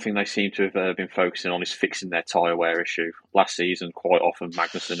 one thing they seem to have been focusing on is fixing their tyre wear issue. Last season, quite often,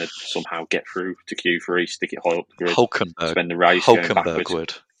 Magnussen would somehow get through to Q3, stick it high up the grid, spend the race going backwards.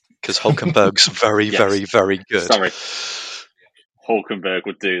 would, because Hulkenberg's very, Yes. very, very good. Sorry. Hulkenberg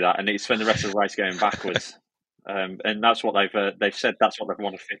would do that, and he'd spend the rest of the race going backwards. And that's what they've said. That's what they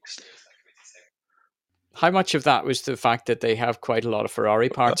want to fix. How much of that was the fact that they have quite a lot of Ferrari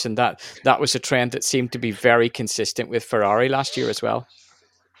parts, and that was a trend that seemed to be very consistent with Ferrari last year as well?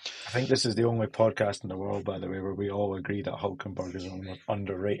 I think this is the only podcast in the world, by the way, where we all agree that Hulkenberg is one of the most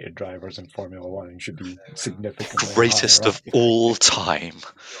underrated drivers in Formula One and should be significantly greatest of all time.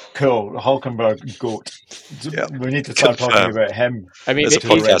 Cool, Hulkenberg GOAT. Yep. We need to start talking about him. I mean, it's a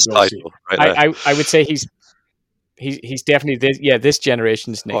podcast title. Right I would say he's definitely this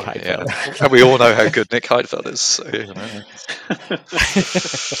generation's Nick Heidfeld. Yeah. And we all know how good Nick Heidfeld is. So,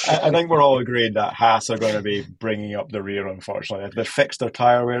 I think we're all agreed that Haas are going to be bringing up the rear, unfortunately. If they fix their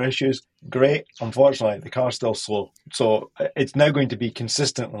tyre wear issues, great. Unfortunately, the car's still slow. So it's now going to be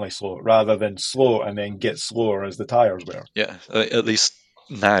consistently slow rather than slow and then get slower as the tyres wear. Yeah, at least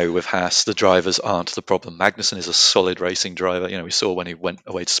now with Haas, the drivers aren't the problem. Magnussen is a solid racing driver. We saw when he went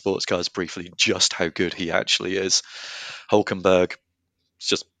away to sports cars briefly just how good he actually is. Hulkenberg is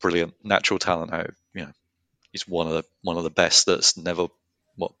just brilliant, natural talent. He's one of the best that's never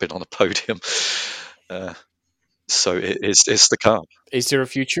been on a podium. So it's the car. Is there a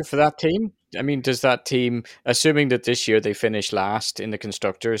future for that team? I mean, does that team, assuming that this year they finish last in the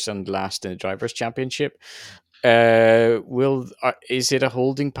constructors and last in the drivers' championship, is it a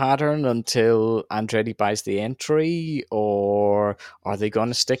holding pattern until Andretti buys the entry, or are they going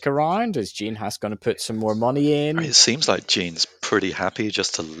to stick around? Is Gene Haas going to put some more money in? It seems like Gene's pretty happy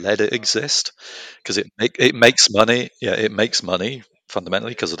just to let it exist because it makes money. Yeah, it makes money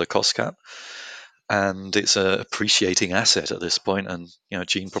fundamentally because of the cost cap, and it's a appreciating asset at this point. And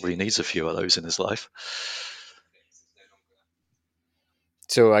Gene probably needs a few of those in his life.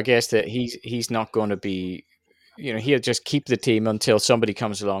 So I guess that he's not going to be. He'll just keep the team until somebody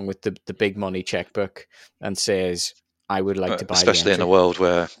comes along with the big money checkbook and says, I would like to buy especially in a world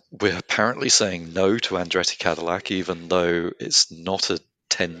where we're apparently saying no to Andretti Cadillac, even though it's not a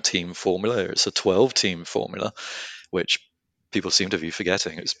 10-team formula, it's a 12-team formula, which people seem to be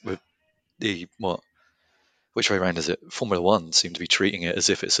forgetting. It's with which way around is it? Formula One seem to be treating it as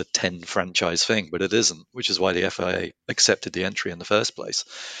if it's a 10 franchise thing, but it isn't, which is why the FIA accepted the entry in the first place.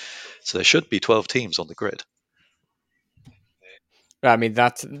 So there should be 12 teams on the grid. I mean,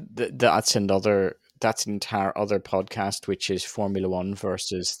 that's an entire other podcast, which is Formula One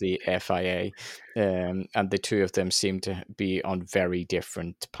versus the FIA, and the two of them seem to be on very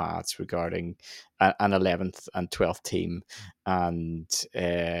different paths regarding an 11th and 12th team, and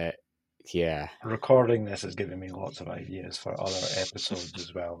yeah. Recording this is giving me lots of ideas for other episodes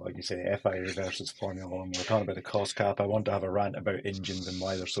as well. Like you say, FIA versus Formula One. We're talking about the cost cap. I want to have a rant about engines and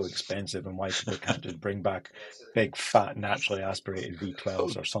why they're so expensive and why people can't just bring back big, fat, naturally aspirated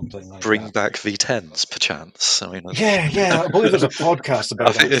V12s or something like that. Bring back V10s, perchance. I mean, yeah. I believe there's a podcast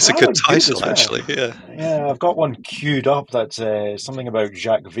about that. It's a good title, actually. Yeah, I've got one queued up that's something about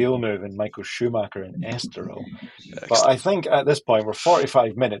Jacques Villeneuve and Michael Schumacher in Estoril. But I think at this point, we're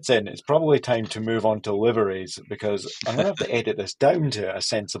 45 minutes in. It's probably time to move on to liveries because I'm going to have to edit this down to a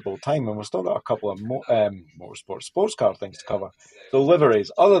sensible time, and we've still got a couple of motorsport sports car things to cover. So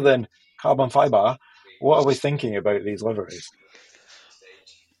liveries, other than carbon fibre, what are we thinking about these liveries?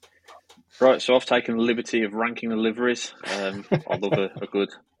 Right, so I've taken the liberty of ranking the liveries. I love a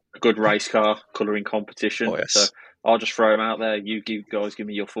good race car colouring competition. Oh, yes. So I'll just throw them out there. You guys give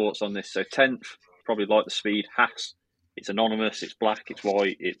me your thoughts on this. So 10th, probably like the speed. Haas, it's anonymous, it's black, it's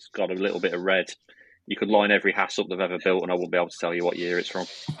white, it's got a little bit of red. You could line every Haas up they've ever built and I wouldn't be able to tell you what year it's from.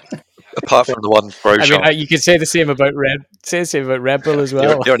 Apart from the one Grosjean. I mean, you could say the same about Red Bull as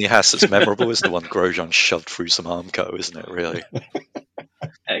well. The only Haas that's memorable is the one Grosjean shoved through some Armco, isn't it, really?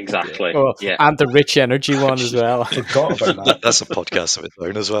 Exactly. Well, Yeah. and the rich energy one as well. Forgot about that. That's a podcast of its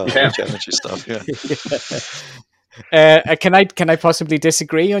own as well. Yeah. Rich energy stuff. Yeah. Can I possibly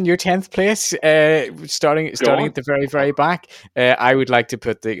disagree on your 10th place? Starting at the very, very back. I would like to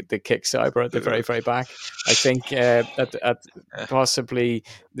put the Kick Cyber at the very, very back. I think at possibly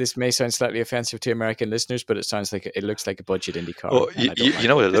this may sound slightly offensive to American listeners, but it looks like a budget Indy car. Well, And I don't like you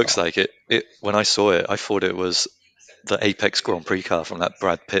know what that it at looks all. like? It when I saw it, I thought it was the Apex Grand Prix car from that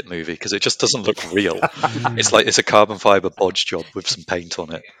Brad Pitt movie because it just doesn't look real. It's like it's a carbon fiber bodge job with some paint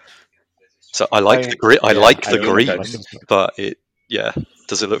on it. So I like the green. I like the green, but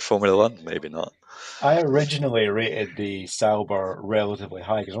does it look Formula One? Maybe not. I originally rated the Sauber relatively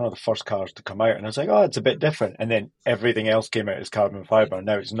high because one of the first cars to come out, and I was like, "Oh, it's a bit different." And then everything else came out as carbon fiber, and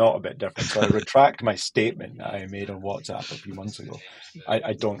now it's not a bit different. So I retract my statement that I made on WhatsApp a few months ago.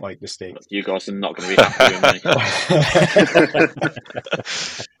 I don't like the state. You guys are not going to be happy with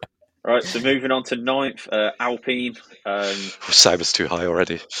me. Right, so moving on to 9th, Alpine. Sauber's too high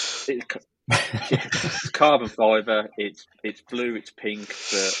already. It's carbon fiber. It's blue. It's pink.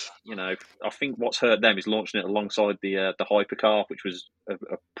 But I think what's hurt them is launching it alongside the hypercar, which was a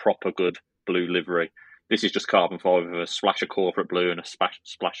proper good blue livery. This is just carbon fiber with a splash of corporate blue and a splash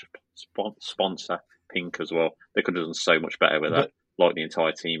of sponsor pink as well. They could have done so much better with that. Like the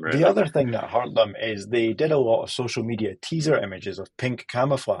entire team, really. The other thing that hurt them is they did a lot of social media teaser images of pink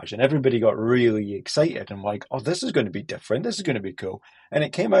camouflage, and everybody got really excited and like, "Oh, this is going to be different. This is going to be cool." And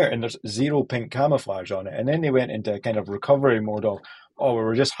it came out and there's zero pink camouflage on it. And then they went into a kind of recovery mode of, "Oh, we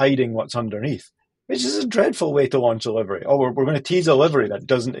were just hiding what's underneath," which is a dreadful way to launch a livery. "Oh, we're going to tease a livery that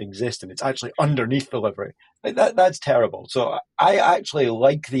doesn't exist and it's actually underneath the livery." Like that's terrible. So I actually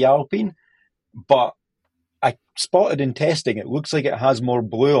like the Alpine, but I spotted in testing, it looks like it has more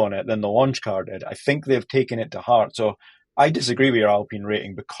blue on it than the launch car did. I think they've taken it to heart. So I disagree with your Alpine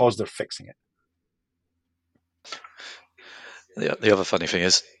rating because they're fixing it. The other funny thing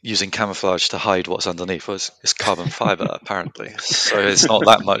is using camouflage to hide what's underneath is carbon fiber, apparently. So it's not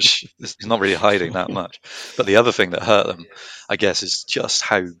that much. It's not really hiding that much. But the other thing that hurt them, I guess, is just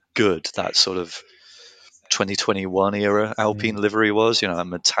how good that sort of 2021 era Alpine livery was. A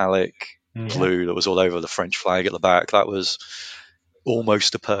metallic blue that was all over the French flag at the back. That was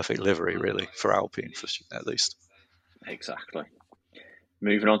almost a perfect livery, really, for Alpine, at least. Exactly.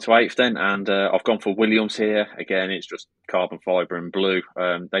 Moving on to 8th then, and I've gone for Williams here. Again, it's just carbon fibre and blue.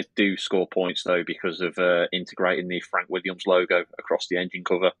 They do score points, though, because of integrating the Frank Williams logo across the engine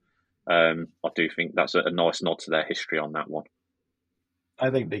cover. I do think that's a nice nod to their history on that one. I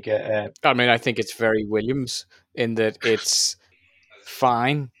think they get... I think it's very Williams in that it's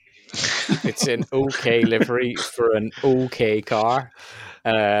fine. It's an okay livery for an okay car.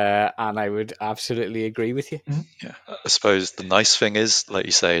 And I would absolutely agree with you. Yeah, I suppose the nice thing is, like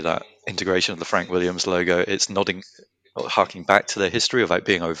you say, that integration of the Frank Williams logo, it's harking back to their history without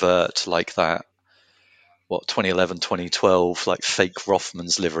being overt like that. 2011, 2012, like fake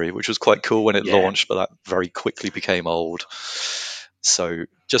Rothmans livery, which was quite cool when it launched, but that very quickly became old. So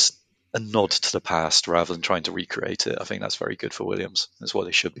just a nod to the past rather than trying to recreate it. I think that's very good for Williams. That's what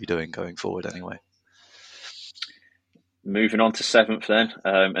they should be doing going forward anyway. Moving on to 7th then,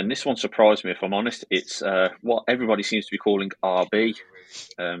 and this one surprised me, if I'm honest. It's what everybody seems to be calling RB,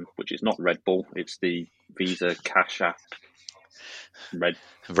 which is not Red Bull. It's the Visa Cash App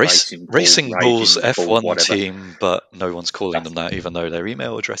Racing Bull's F1 Bull, team, but no one's calling them that, even though their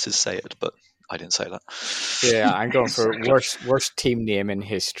email addresses say it. But I didn't say that. Yeah, I'm going for worst team name in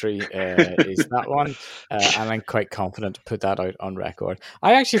history is that one, and I'm quite confident to put that out on record.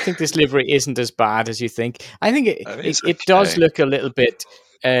 I actually think this livery isn't as bad as you think. I think it does look a little bit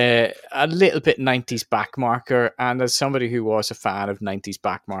 90s backmarker, and as somebody who was a fan of 90s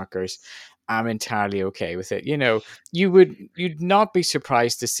backmarkers, I'm entirely okay with it. You'd not be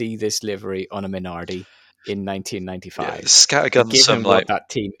surprised to see this livery on a Minardi in 1995. Yeah, scattergun some what that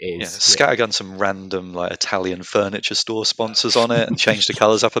team is. Scattergun some random Italian furniture store sponsors on it and change the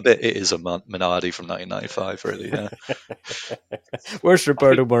colours up a bit. It is a Minardi from 1995, really. Yeah. Where's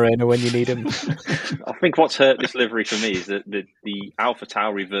Roberto Moreno when you need him? I think what's hurt this livery for me is that the Alpha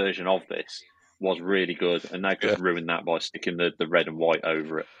Tauri version of this was really good, and they've just ruined that by sticking the red and white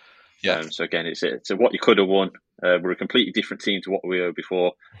over it. Yeah. So again, it's what you could have won. We're a completely different team to what we were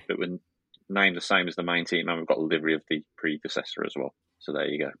before, but we're named the same as the main team, and we've got the livery of the predecessor as well. So there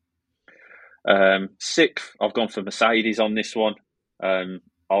you go. 6th, I've gone for Mercedes on this one.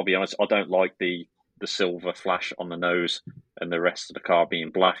 I'll be honest, I don't like the silver flash on the nose and the rest of the car being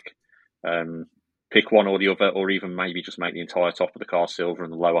black. Pick one or the other, or even maybe just make the entire top of the car silver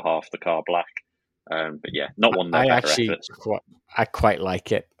and the lower half of the car black. But yeah, not one of their better efforts. I quite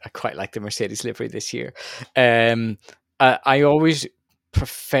like it. quite like the Mercedes livery this year. I always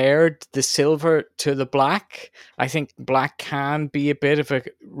preferred the silver to the black. I think black can be a bit of a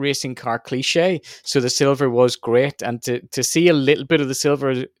racing car cliche, so the silver was great, and to see a little bit of the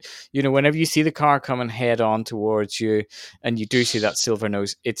silver, whenever you see the car coming head on towards you and you do see that silver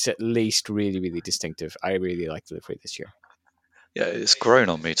nose, it's at least really, really distinctive. I really like the livery this year. Yeah, it's grown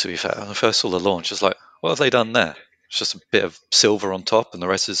on me, to be fair. When I first saw the launch, it's like, what have they done there? It's just a bit of silver on top, and the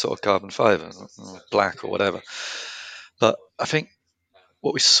rest is sort of carbon fiber, or black or whatever. But I think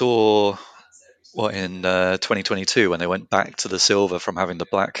what we saw in 2022, when they went back to the silver from having the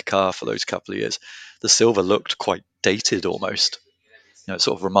black car for those couple of years, the silver looked quite dated almost. It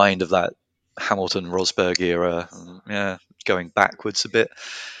sort of reminded of that Hamilton Rosberg era, going backwards a bit.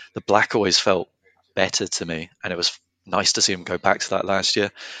 The black always felt better to me, and it was nice to see them go back to that last year.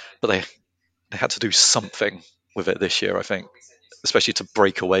 But they had to do something with it this year, I think, especially to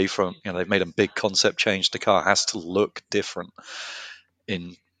break away from, they've made a big concept change. The car has to look different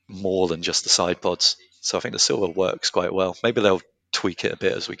in more than just the side pods. So I think the silver works quite well. Maybe they'll tweak it a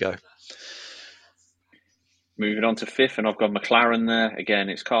bit as we go. Moving on to fifth, and I've got McLaren there. Again,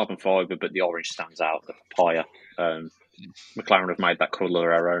 it's carbon fibre, but the orange stands out, the papaya. McLaren have made that colour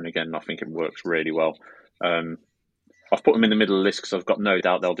their own again, and I think it works really well. I've put them in the middle of the list because I've got no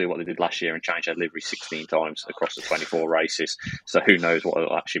doubt they'll do what they did last year and change their livery 16 times across the 24 races. So who knows what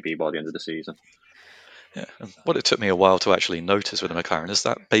it'll actually be by the end of the season. Yeah, and what it took me a while to actually notice with the McLaren is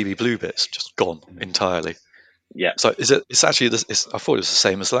that baby blue bit's just gone entirely. Yeah. So it's actually this? I thought it was the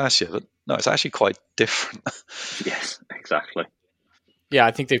same as last year, but no, it's actually quite different. Yes, exactly. Yeah,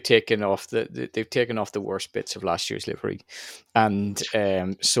 I think they've taken off the worst bits of last year's livery and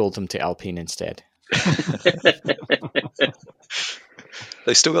sold them to Alpine instead.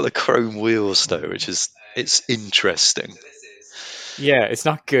 They still got the chrome wheels though, which it's interesting. Yeah, it's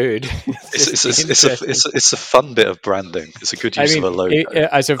not good. It's a fun bit of branding. It's a good use of a logo.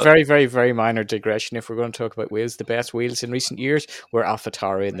 As a very, very, very minor digression, if we're going to talk about wheels, the best wheels in recent years were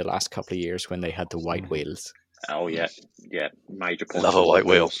AlphaTauri in the last couple of years when they had the white wheels. Oh yeah, major points. Love a white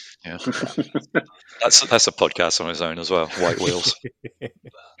wheel. Yeah, that's a podcast on its own as well. White wheels.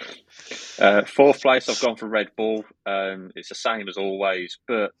 Fourth place, I've gone for Red Bull. It's the same as always,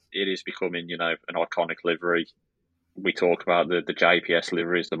 but it is becoming, an iconic livery. We talk about the JPS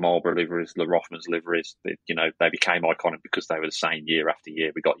liveries, the Marlboro liveries, the Rothmans liveries. They became iconic because they were the same year after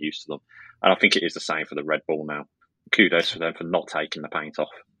year. We got used to them, and I think it is the same for the Red Bull now. Kudos for them for not taking the paint off.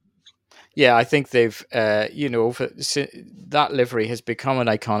 Yeah, I think they've, that livery has become an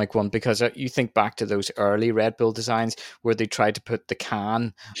iconic one because you think back to those early Red Bull designs where they tried to put the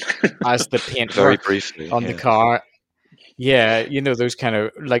can as the paint very briefly on the car. Yeah, those kind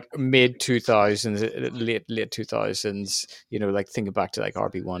of like mid 2000s, late 2000s, like thinking back to like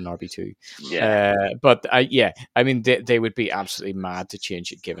RB1, RB2. Yeah. But I mean, they would be absolutely mad to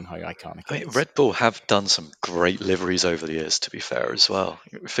change it given how iconic it is. Red Bull have done some great liveries over the years, to be fair, as well.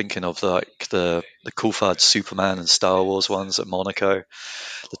 Thinking of the Coulthard Superman and Star Wars ones at Monaco,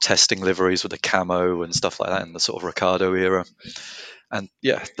 the testing liveries with the camo and stuff like that in the sort of Ricardo era. And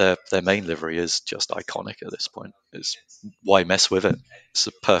yeah, their main livery is just iconic at this point. It's why mess with it? It's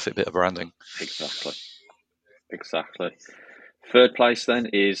a perfect bit of branding. Exactly. Third place then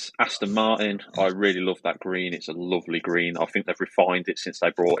is Aston Martin. I really love that green. It's a lovely green. I think they've refined it since they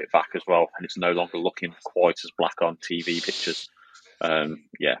brought it back as well, and it's no longer looking quite as black on TV pictures.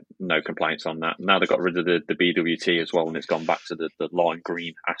 No complaints on that. Now they've got rid of the BWT as well, and it's gone back to the lime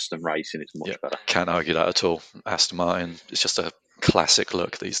green Aston Racing. It's much better. Can't argue that at all. Aston Martin, it's just a classic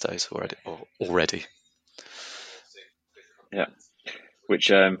look these days already. Yeah. Which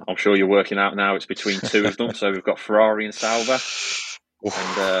I'm sure you're working out now. It's between two of them. So we've got Ferrari and Sauber.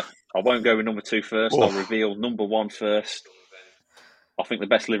 And I won't go with number 2 first. I'll reveal number 1 first. I think the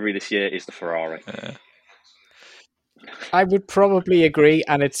best livery this year is the Ferrari. Yeah. I would probably agree,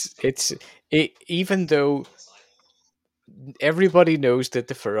 and it's even though everybody knows that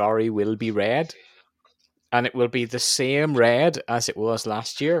the Ferrari will be red, and it will be the same red as it was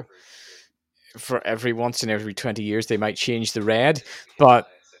last year. For every once in every 20 years, they might change the red, but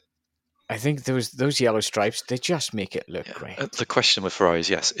I think those yellow stripes, they just make it look great. The question with Ferrari is,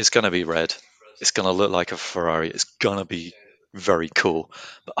 yes, it's going to be red. It's going to look like a Ferrari. It's going to be very cool.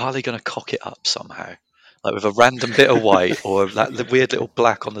 But are they going to cock it up somehow? Like with a random bit of white or the weird little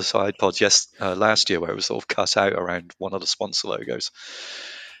black on the side pods last year where it was sort of cut out around one of the sponsor logos.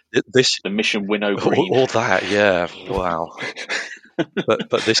 The Mission Winnow green. All that, yeah. Wow.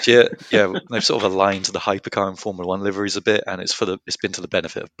 But this year, they've sort of aligned to the hypercar and Formula One liveries a bit, and it's been to the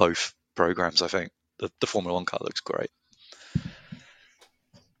benefit of both programs. I think the Formula One car looks great.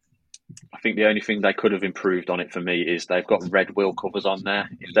 think the only thing they could have improved on it for me is they've got red wheel covers on there.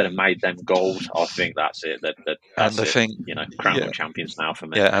 If they'd have made them gold, I think that's it. That's And I it. think, Crown yeah, them champions now for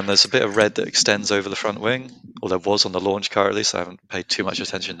me. yeah, and there's a bit of red that extends over the front wing, or there was on the launch car at least. I haven't paid too much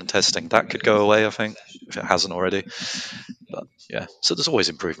attention in testing. That could go away, I think, if it hasn't already. But yeah, so there's always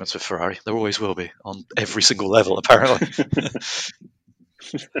improvements with Ferrari. There always will be on every single level, apparently.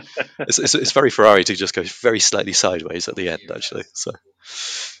 It's very Ferrari to just go very slightly sideways at the end, actually. So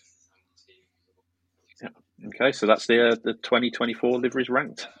Yeah. Okay, so that's the 2024 liveries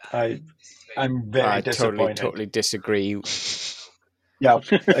ranked. I'm very disappointed. Totally disagree. Yeah,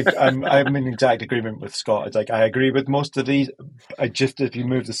 I'm in exact agreement with Scott. It's like I agree with most of these. If you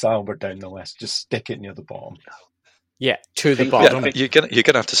move the Salbert down the list, just stick it near the bottom. Yeah, to the Yeah, bottom. you're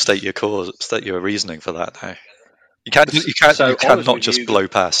gonna have to state your cause, state your reasoning for that now. You cannot just blow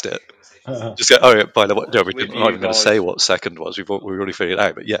past it. Just go, oh, yeah, by the way, no, we're not even going to say what second was. We've already figured it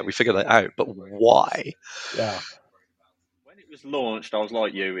out. But yeah, we figured it out. But why? Yeah. When it was launched, I was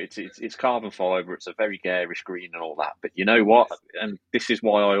like you. It's carbon fibre. It's a very garish green and all that. But you know what? And this is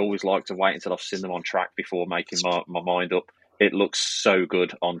why I always like to wait until I've seen them on track before making my mind up. It looks so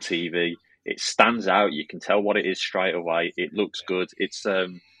good on TV. It stands out. You can tell what it is straight away. It looks good. It's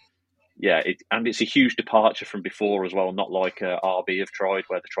and it's a huge departure from before as well. Not like RB have tried,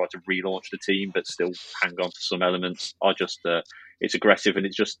 where they tried to relaunch the team but still hang on to some elements. It's aggressive, and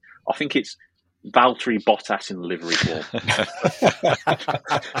I think it's Valtteri Bottas in livery form.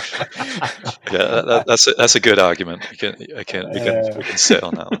 Yeah, that's a good argument. We can sit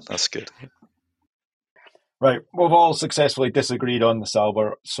on that one. That's good. Right, we've all successfully disagreed on the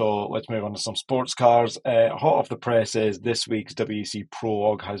Salbert, so let's move on to some sports cars. Hot off the press is this week's WEC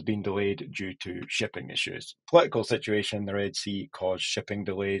Prologue has been delayed due to shipping issues. Political situation in the Red Sea caused shipping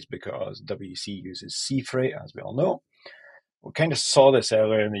delays because WEC uses sea freight, as we all know. We kind of saw this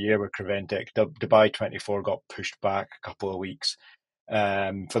earlier in the year with Creventic. Dubai 24 got pushed back a couple of weeks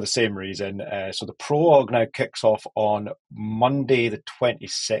for the same reason. So the Prologue now kicks off on Monday the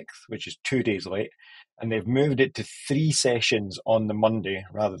 26th, which is 2 days late. And they've moved it to 3 sessions on the Monday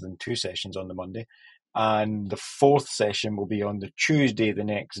rather than 2 sessions on the Monday. And the 4th session will be on the Tuesday the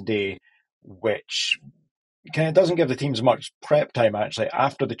next day, which kind of doesn't give the teams much prep time, actually.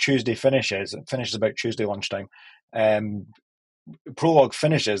 After the Tuesday finishes, it finishes about Tuesday lunchtime, Prologue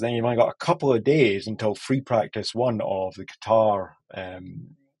finishes, then you've only got a couple of days until free practice 1 of the Qatar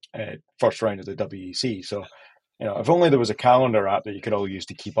first round of the WEC. So, if only there was a calendar app that you could all use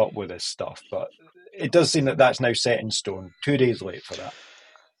to keep up with this stuff. But it does seem that that's now set in stone. 2 days late for that.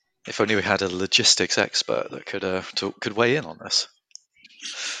 If only we had a logistics expert that could weigh in on this.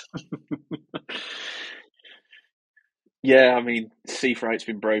 Yeah, I mean, sea freight's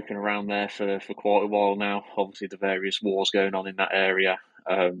been broken around there for quite a while now. Obviously, the various wars going on in that area.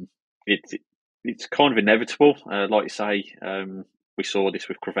 It's kind of inevitable. Like you say, we saw this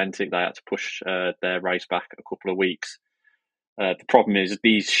with Creventic. They had to push their race back a couple of weeks. The problem is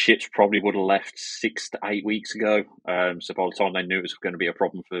these ships probably would have left 6 to 8 weeks ago. So by the time they knew it was going to be a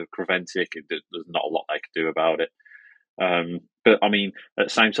problem for Creventic, there's not a lot they could do about it. But I mean, at the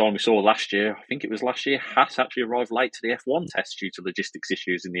same time, we saw last year, I think it was last year, Haas actually arrived late to the F1 test due to logistics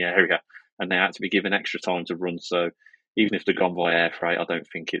issues in the area, and they had to be given extra time to run. So even if they'd gone by air freight, I don't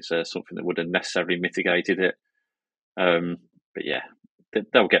think it's something that would have necessarily mitigated it. But yeah,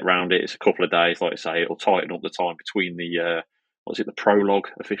 they'll get round it. It's a couple of days, like I say, it'll tighten up the time between the the prologue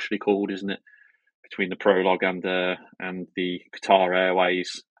officially called, isn't it? Between the prologue and the Qatar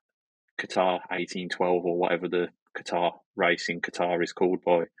Airways, Qatar 1812 or whatever the Qatar racing Qatar is called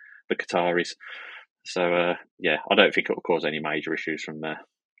by the Qataris. So I don't think it will cause any major issues from there.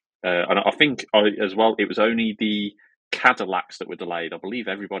 And I think as well, it was only the Cadillacs that were delayed. I believe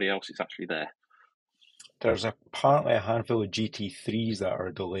everybody else is actually there. There's apparently a handful of GT3s that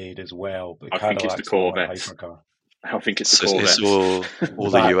are delayed as well. But I think it's the Corvettes. I think it's the Corvettes. It's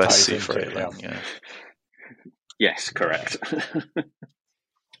all the USC for it. Yeah. Yes, correct.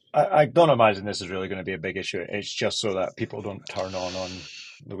 I don't imagine this is really going to be a big issue. It's just so that people don't turn on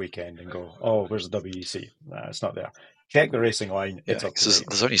the weekend and go, oh, where's the WEC? Nah, it's not there. Check the racing line. It's up to date.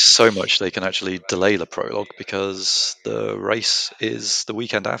 There's only so much they can actually delay the prologue because the race is the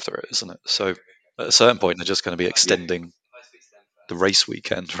weekend after it, isn't it? So at a certain point, they're just going to be extending the race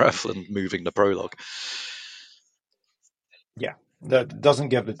weekend rather than moving the prologue. Yeah, that doesn't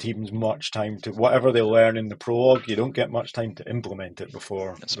give the teams much time to whatever they learn in the prologue. You don't get much time to implement it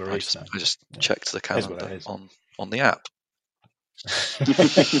before the race. I just checked the calendar on the app.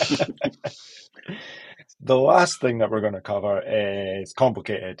 The last thing that we're going to cover is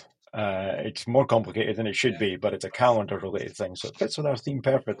complicated. It's more complicated than it should be, but it's a calendar-related thing, so it fits with our theme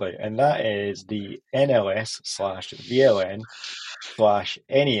perfectly. And that is the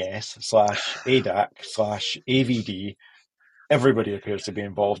NLS/VLN/NES/ADAC/AVD. Everybody appears to be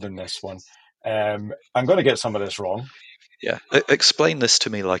involved in this one. I'm going to get some of this wrong. Yeah, explain this to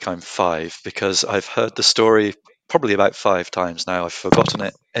me like I'm 5, because I've heard the story probably about 5 times now. I've forgotten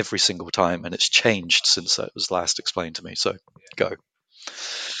it every single time, and it's changed since it was last explained to me. So, go.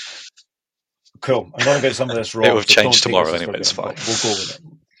 Cool. I'm going to get some of this It will wrong, have so don't changed take this tomorrow as anyway. It's verbatim, fine. but we'll go with it.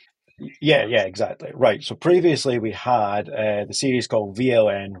 Yeah, exactly. Right. So previously we had the series called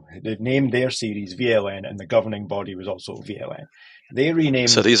VLN. They named their series VLN, and the governing body was also VLN. They renamed.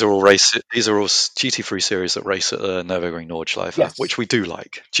 So these are all GT3 series that race at the Nürburgring Nordschleife, Yes. which we do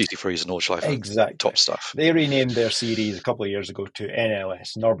like. GT3s and Nordschleife, exactly top stuff. They renamed their series a couple of years ago to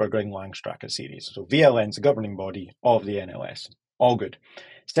NLS, Nürburgring Langstrecke Series. So VLN's the governing body of the NLS. All good.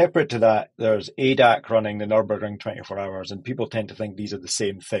 Separate to that, there's ADAC running the Nürburgring 24 Hours, and people tend to think these are the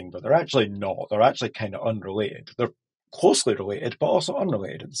same thing, but they're actually not. They're actually kind of unrelated. They're closely related, but also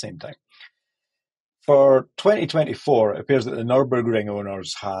unrelated at the same time. For 2024, it appears that the Nürburgring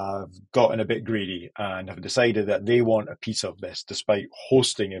owners have gotten a bit greedy and have decided that they want a piece of this. Despite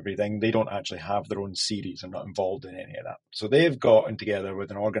hosting everything, they don't actually have their own series and not involved in any of that. So they've gotten together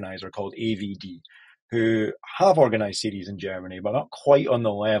with an organizer called AVD, who have organized series in Germany, but not quite on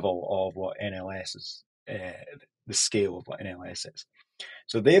the level of what NLS is, the scale of what NLS is.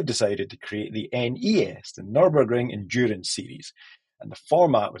 So they've decided to create the NES, the Nürburgring Endurance Series. And the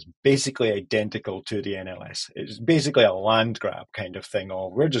format was basically identical to the NLS. It was basically a land grab kind of thing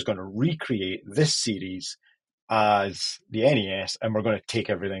of, we're just going to recreate this series as the NES, and we're going to take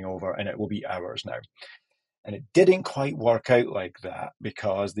everything over, and it will be ours now. And it didn't quite work out like that,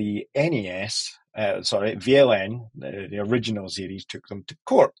 because the VLN, the original series, took them to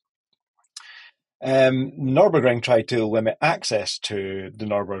court. Nürburgring tried to limit access to the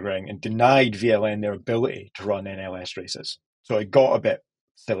Nürburgring and denied VLN their ability to run NLS races. So it got a bit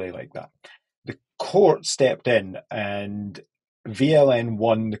silly like that. The court stepped in and VLN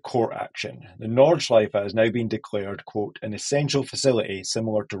won the court action. The Nordschleife has now been declared, quote, an essential facility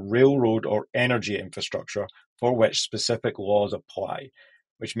similar to railroad or energy infrastructure for which specific laws apply,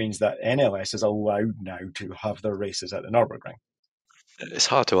 which means that NLS is allowed now to have their races at the Nürburgring. It's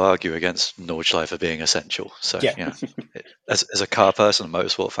hard to argue against Nordschleife being essential. So, Yeah. As a car person, a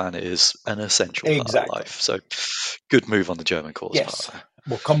motorsport fan, it is an essential part of life. So, good move on the German court's part.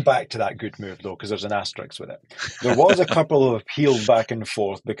 We'll come back to that good move, though, because there's an asterisk with it. There was a couple of appeals back and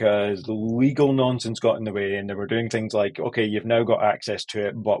forth because the legal nonsense got in the way, and they were doing things like, okay, you've now got access to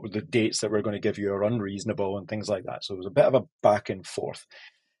it, but the dates that we're going to give you are unreasonable and things like that. So it was a bit of a back and forth.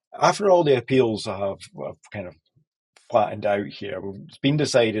 After all the appeals have kind of flattened out here, it's been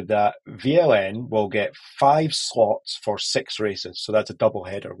decided that VLN will get 5 slots for 6 races. So that's a double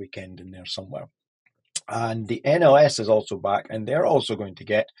header weekend in there somewhere. And the NLS is also back, and they're also going to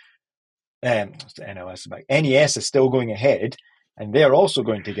get NLS is back. NES is still going ahead, and they're also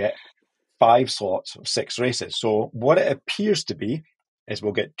going to get 5 slots of 6 races. So what it appears to be is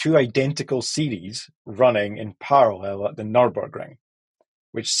we'll get 2 identical series running in parallel at the Nürburgring,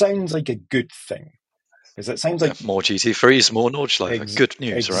 which sounds like a good thing. Because it sounds like more GT3s, more Nordschleife. Good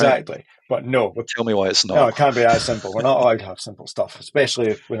news, right? Exactly. But no. Tell me why it's not. No, it can't be as simple. We're not allowed to have simple stuff,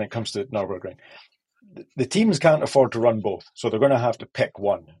 especially when it comes to Nürburgring. The teams can't afford to run both, so they're going to have to pick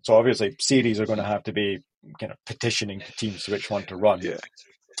one. So obviously, series are going to have to be kind of petitioning the teams to which one to run. Yeah.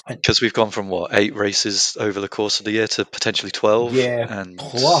 Because we've gone from 8 races over the course of the year to potentially 12. Yeah, and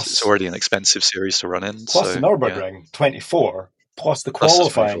plus it's already an expensive series to run in. Plus the Nürburgring 24, plus the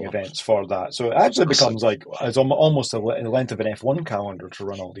qualifying events for that. So it actually becomes like it's almost the length of an F1 calendar to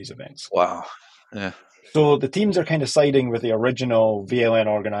run all these events. Wow. Yeah. So the teams are kind of siding with the original VLN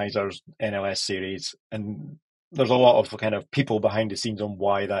organisers NLS series, and there's a lot of kind of people behind the scenes on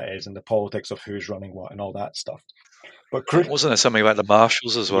why that is, and the politics of who's running what and all that stuff. But wasn't there something about the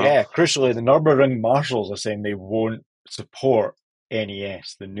marshals as well? Yeah, crucially, the Nürburgring marshals are saying they won't support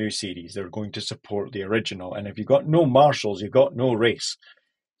NES, the new series. They're going to support the original, and if you've got no marshals, you've got no race.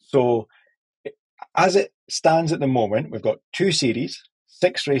 So as it stands at the moment, we've got 2 series,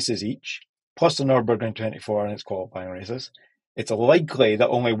 6 races each, plus the Nürburgring 24 and its qualifying races. It's likely that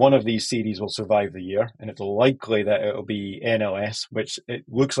only one of these series will survive the year, and it's likely that it'll be NLS, which it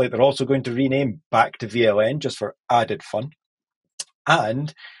looks like they're also going to rename back to VLN just for added fun.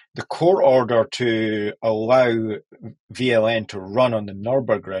 And the court order to allow VLN to run on the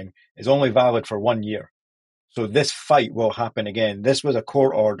Nürburgring is only valid for 1 year. So this fight will happen again. This was a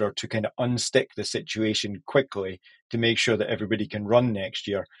court order to kind of unstick the situation quickly to make sure that everybody can run next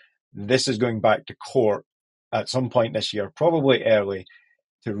year. this is going back to court at some point this year, probably early,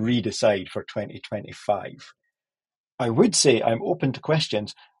 to redecide for 2025. I would say I'm open to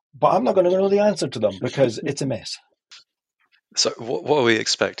questions, but I'm not going to know the answer to them because it's a mess. So what are we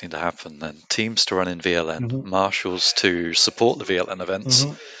expecting to happen then? Teams to run in VLN, marshals to support the VLN events.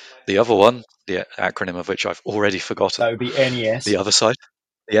 The other one, the acronym of which I've already forgotten. That would be NES. The other side,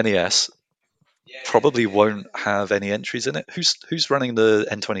 the NES, probably won't have any entries in it. Who's running the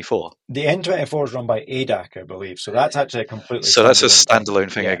N24? The N24 is run by ADAC, I believe. So that's actually a completely So that's a standalone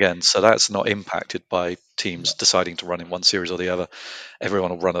standalone thing again. So that's not impacted by teams deciding to run in one series or the other.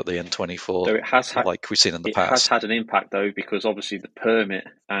 Everyone will run at the N24, So it has like we've seen in the it past. has had an impact though, because obviously the permit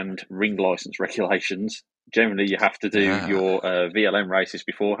and ring license regulations. Generally, you have to do your VLN races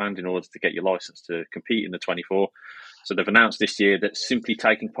beforehand in order to get your license to compete in the 24. So they've announced this year that simply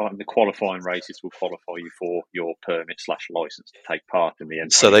taking part in the qualifying races will qualify you for your permit/license to take part in the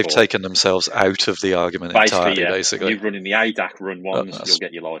N24. So they've taken themselves out of the argument entirely, basically. You're running the ADAC run ones, you'll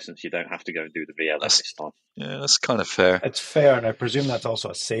get your license. You don't have to go and do the VLN this time. Yeah, that's kind of fair. It's fair, and I presume that's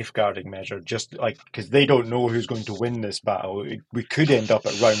also a safeguarding measure, just like because they don't know who's going to win this battle. We could end up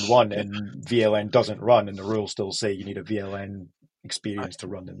at round one and VLN doesn't run, and the rules still say you need a VLN experience to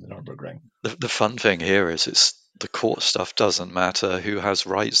run in the Nürburgring. The fun thing here is it's the court stuff doesn't matter. Who has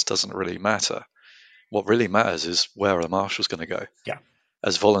rights doesn't really matter. What really matters is where are the marshals going to go? Yeah.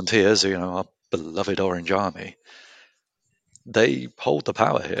 As volunteers, our beloved Orange Army, they hold the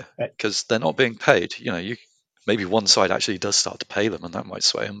power here because they're not being paid. Maybe one side actually does start to pay them, and that might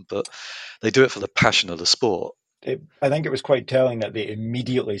sway them, but they do it for the passion of the sport. I think it was quite telling that they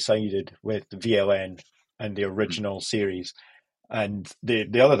immediately sided with the VLN and the original series. And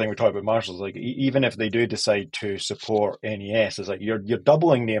the other thing we talk about marshals, like even if they do decide to support NES, is like you're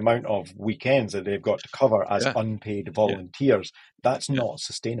doubling the amount of weekends that they've got to cover as unpaid volunteers. That's not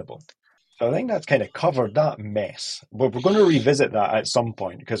sustainable. So I think that's kind of covered that mess. But we're going to revisit that at some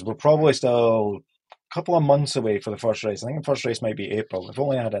point because we're probably still a couple of months away for the first race. I think the first race might be April. If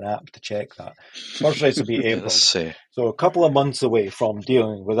only I had an app to check that. First race will be April. Let's see. So a couple of months away from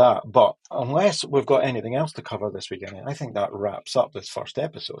dealing with that. But unless we've got anything else to cover this weekend, I think that wraps up this first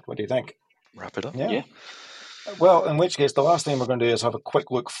episode. What do you think? Wrap it up. Yeah. Well, in which case, the last thing we're going to do is have a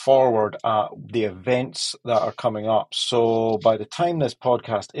quick look forward at the events that are coming up. So by the time this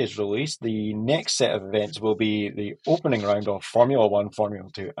podcast is released, the next set of events will be the opening round of Formula 1, Formula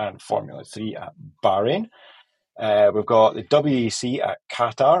 2 and Formula 3 at Bahrain. We've got the WEC at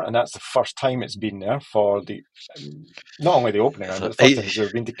Qatar, and that's the first time it's been there for the not only the opening round, but the first time it's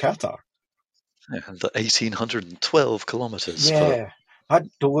ever been to Qatar. Yeah, the 1,812 kilometres. Yeah.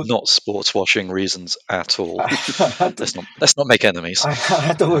 Not sports washing reasons at all. Let's not make enemies. I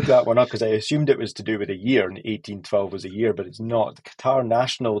had to look that one up because I assumed it was to do with a year, and 1812 was a year, but it's not. The Qatar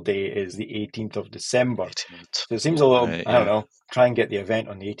National Day is the 18th of December. 18th. So it seems a little, I don't know, try and get the event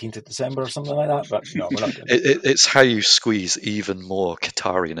on the 18th of December or something like that, but no, we're not doing it. It's how you squeeze even more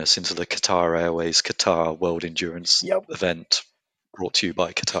Qatariness into the Qatar Airways Qatar World Endurance event. Brought to you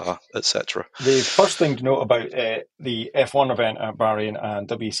by Qatar, etc. The first thing to note about the F1 event at Bahrain and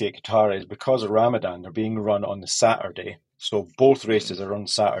WEC at Qatar is because of Ramadan, they're being run on the Saturday. So both races are on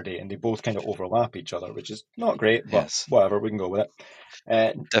Saturday and they both kind of overlap each other, which is not great, but whatever, we can go with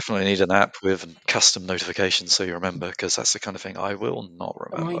it. Definitely need an app with custom notifications so you remember, because that's the kind of thing I will not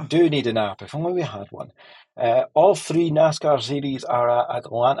remember. We do need an app, if only we had one. All three NASCAR series are at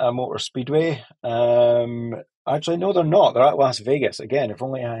Atlanta Motor Speedway. Actually, no, they're not. They're at Las Vegas. Again, if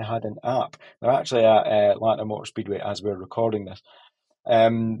only I had an app. They're actually at Atlanta Motor Speedway as we're recording this.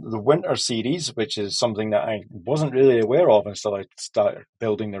 The Winter Series, which is something that I wasn't really aware of until I started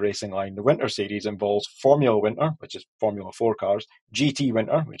building the racing line. The Winter Series involves Formula Winter, which is Formula 4 cars, GT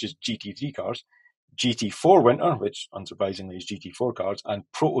Winter, which is GT3 cars, GT4 Winter, which unsurprisingly is GT4 cars, and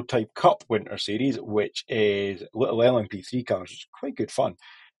Prototype Cup Winter Series, which is little LMP3 cars, which is quite good fun.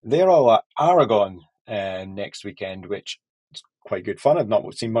 They're all at Aragon next weekend, which is quite good fun. I've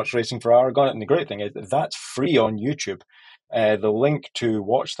not seen much racing for Aragon, and the great thing is that's free on YouTube. The link to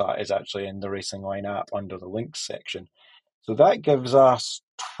watch that is actually in the Racing Line app under the links section. So that gives us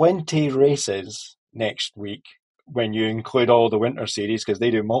 20 races next week when you include all the Winter Series, because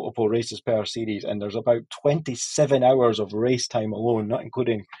they do multiple races per series, and there's about 27 hours of race time alone, not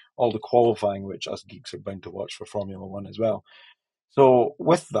including all the qualifying, which us geeks are bound to watch for Formula 1 as well. So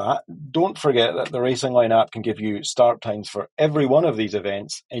with that, don't forget that the Racing Line app can give you start times for every one of these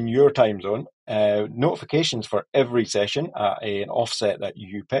events in your time zone, notifications for every session at an offset that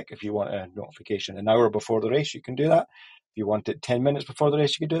you pick. If you want a notification an hour before the race, you can do that. If you want it 10 minutes before the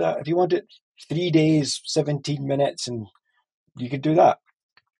race, you can do that. If you want it 3 days, 17 minutes, and you could do that.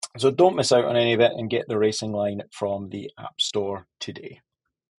 So don't miss out on any of it and get the Racing Line from the App Store today.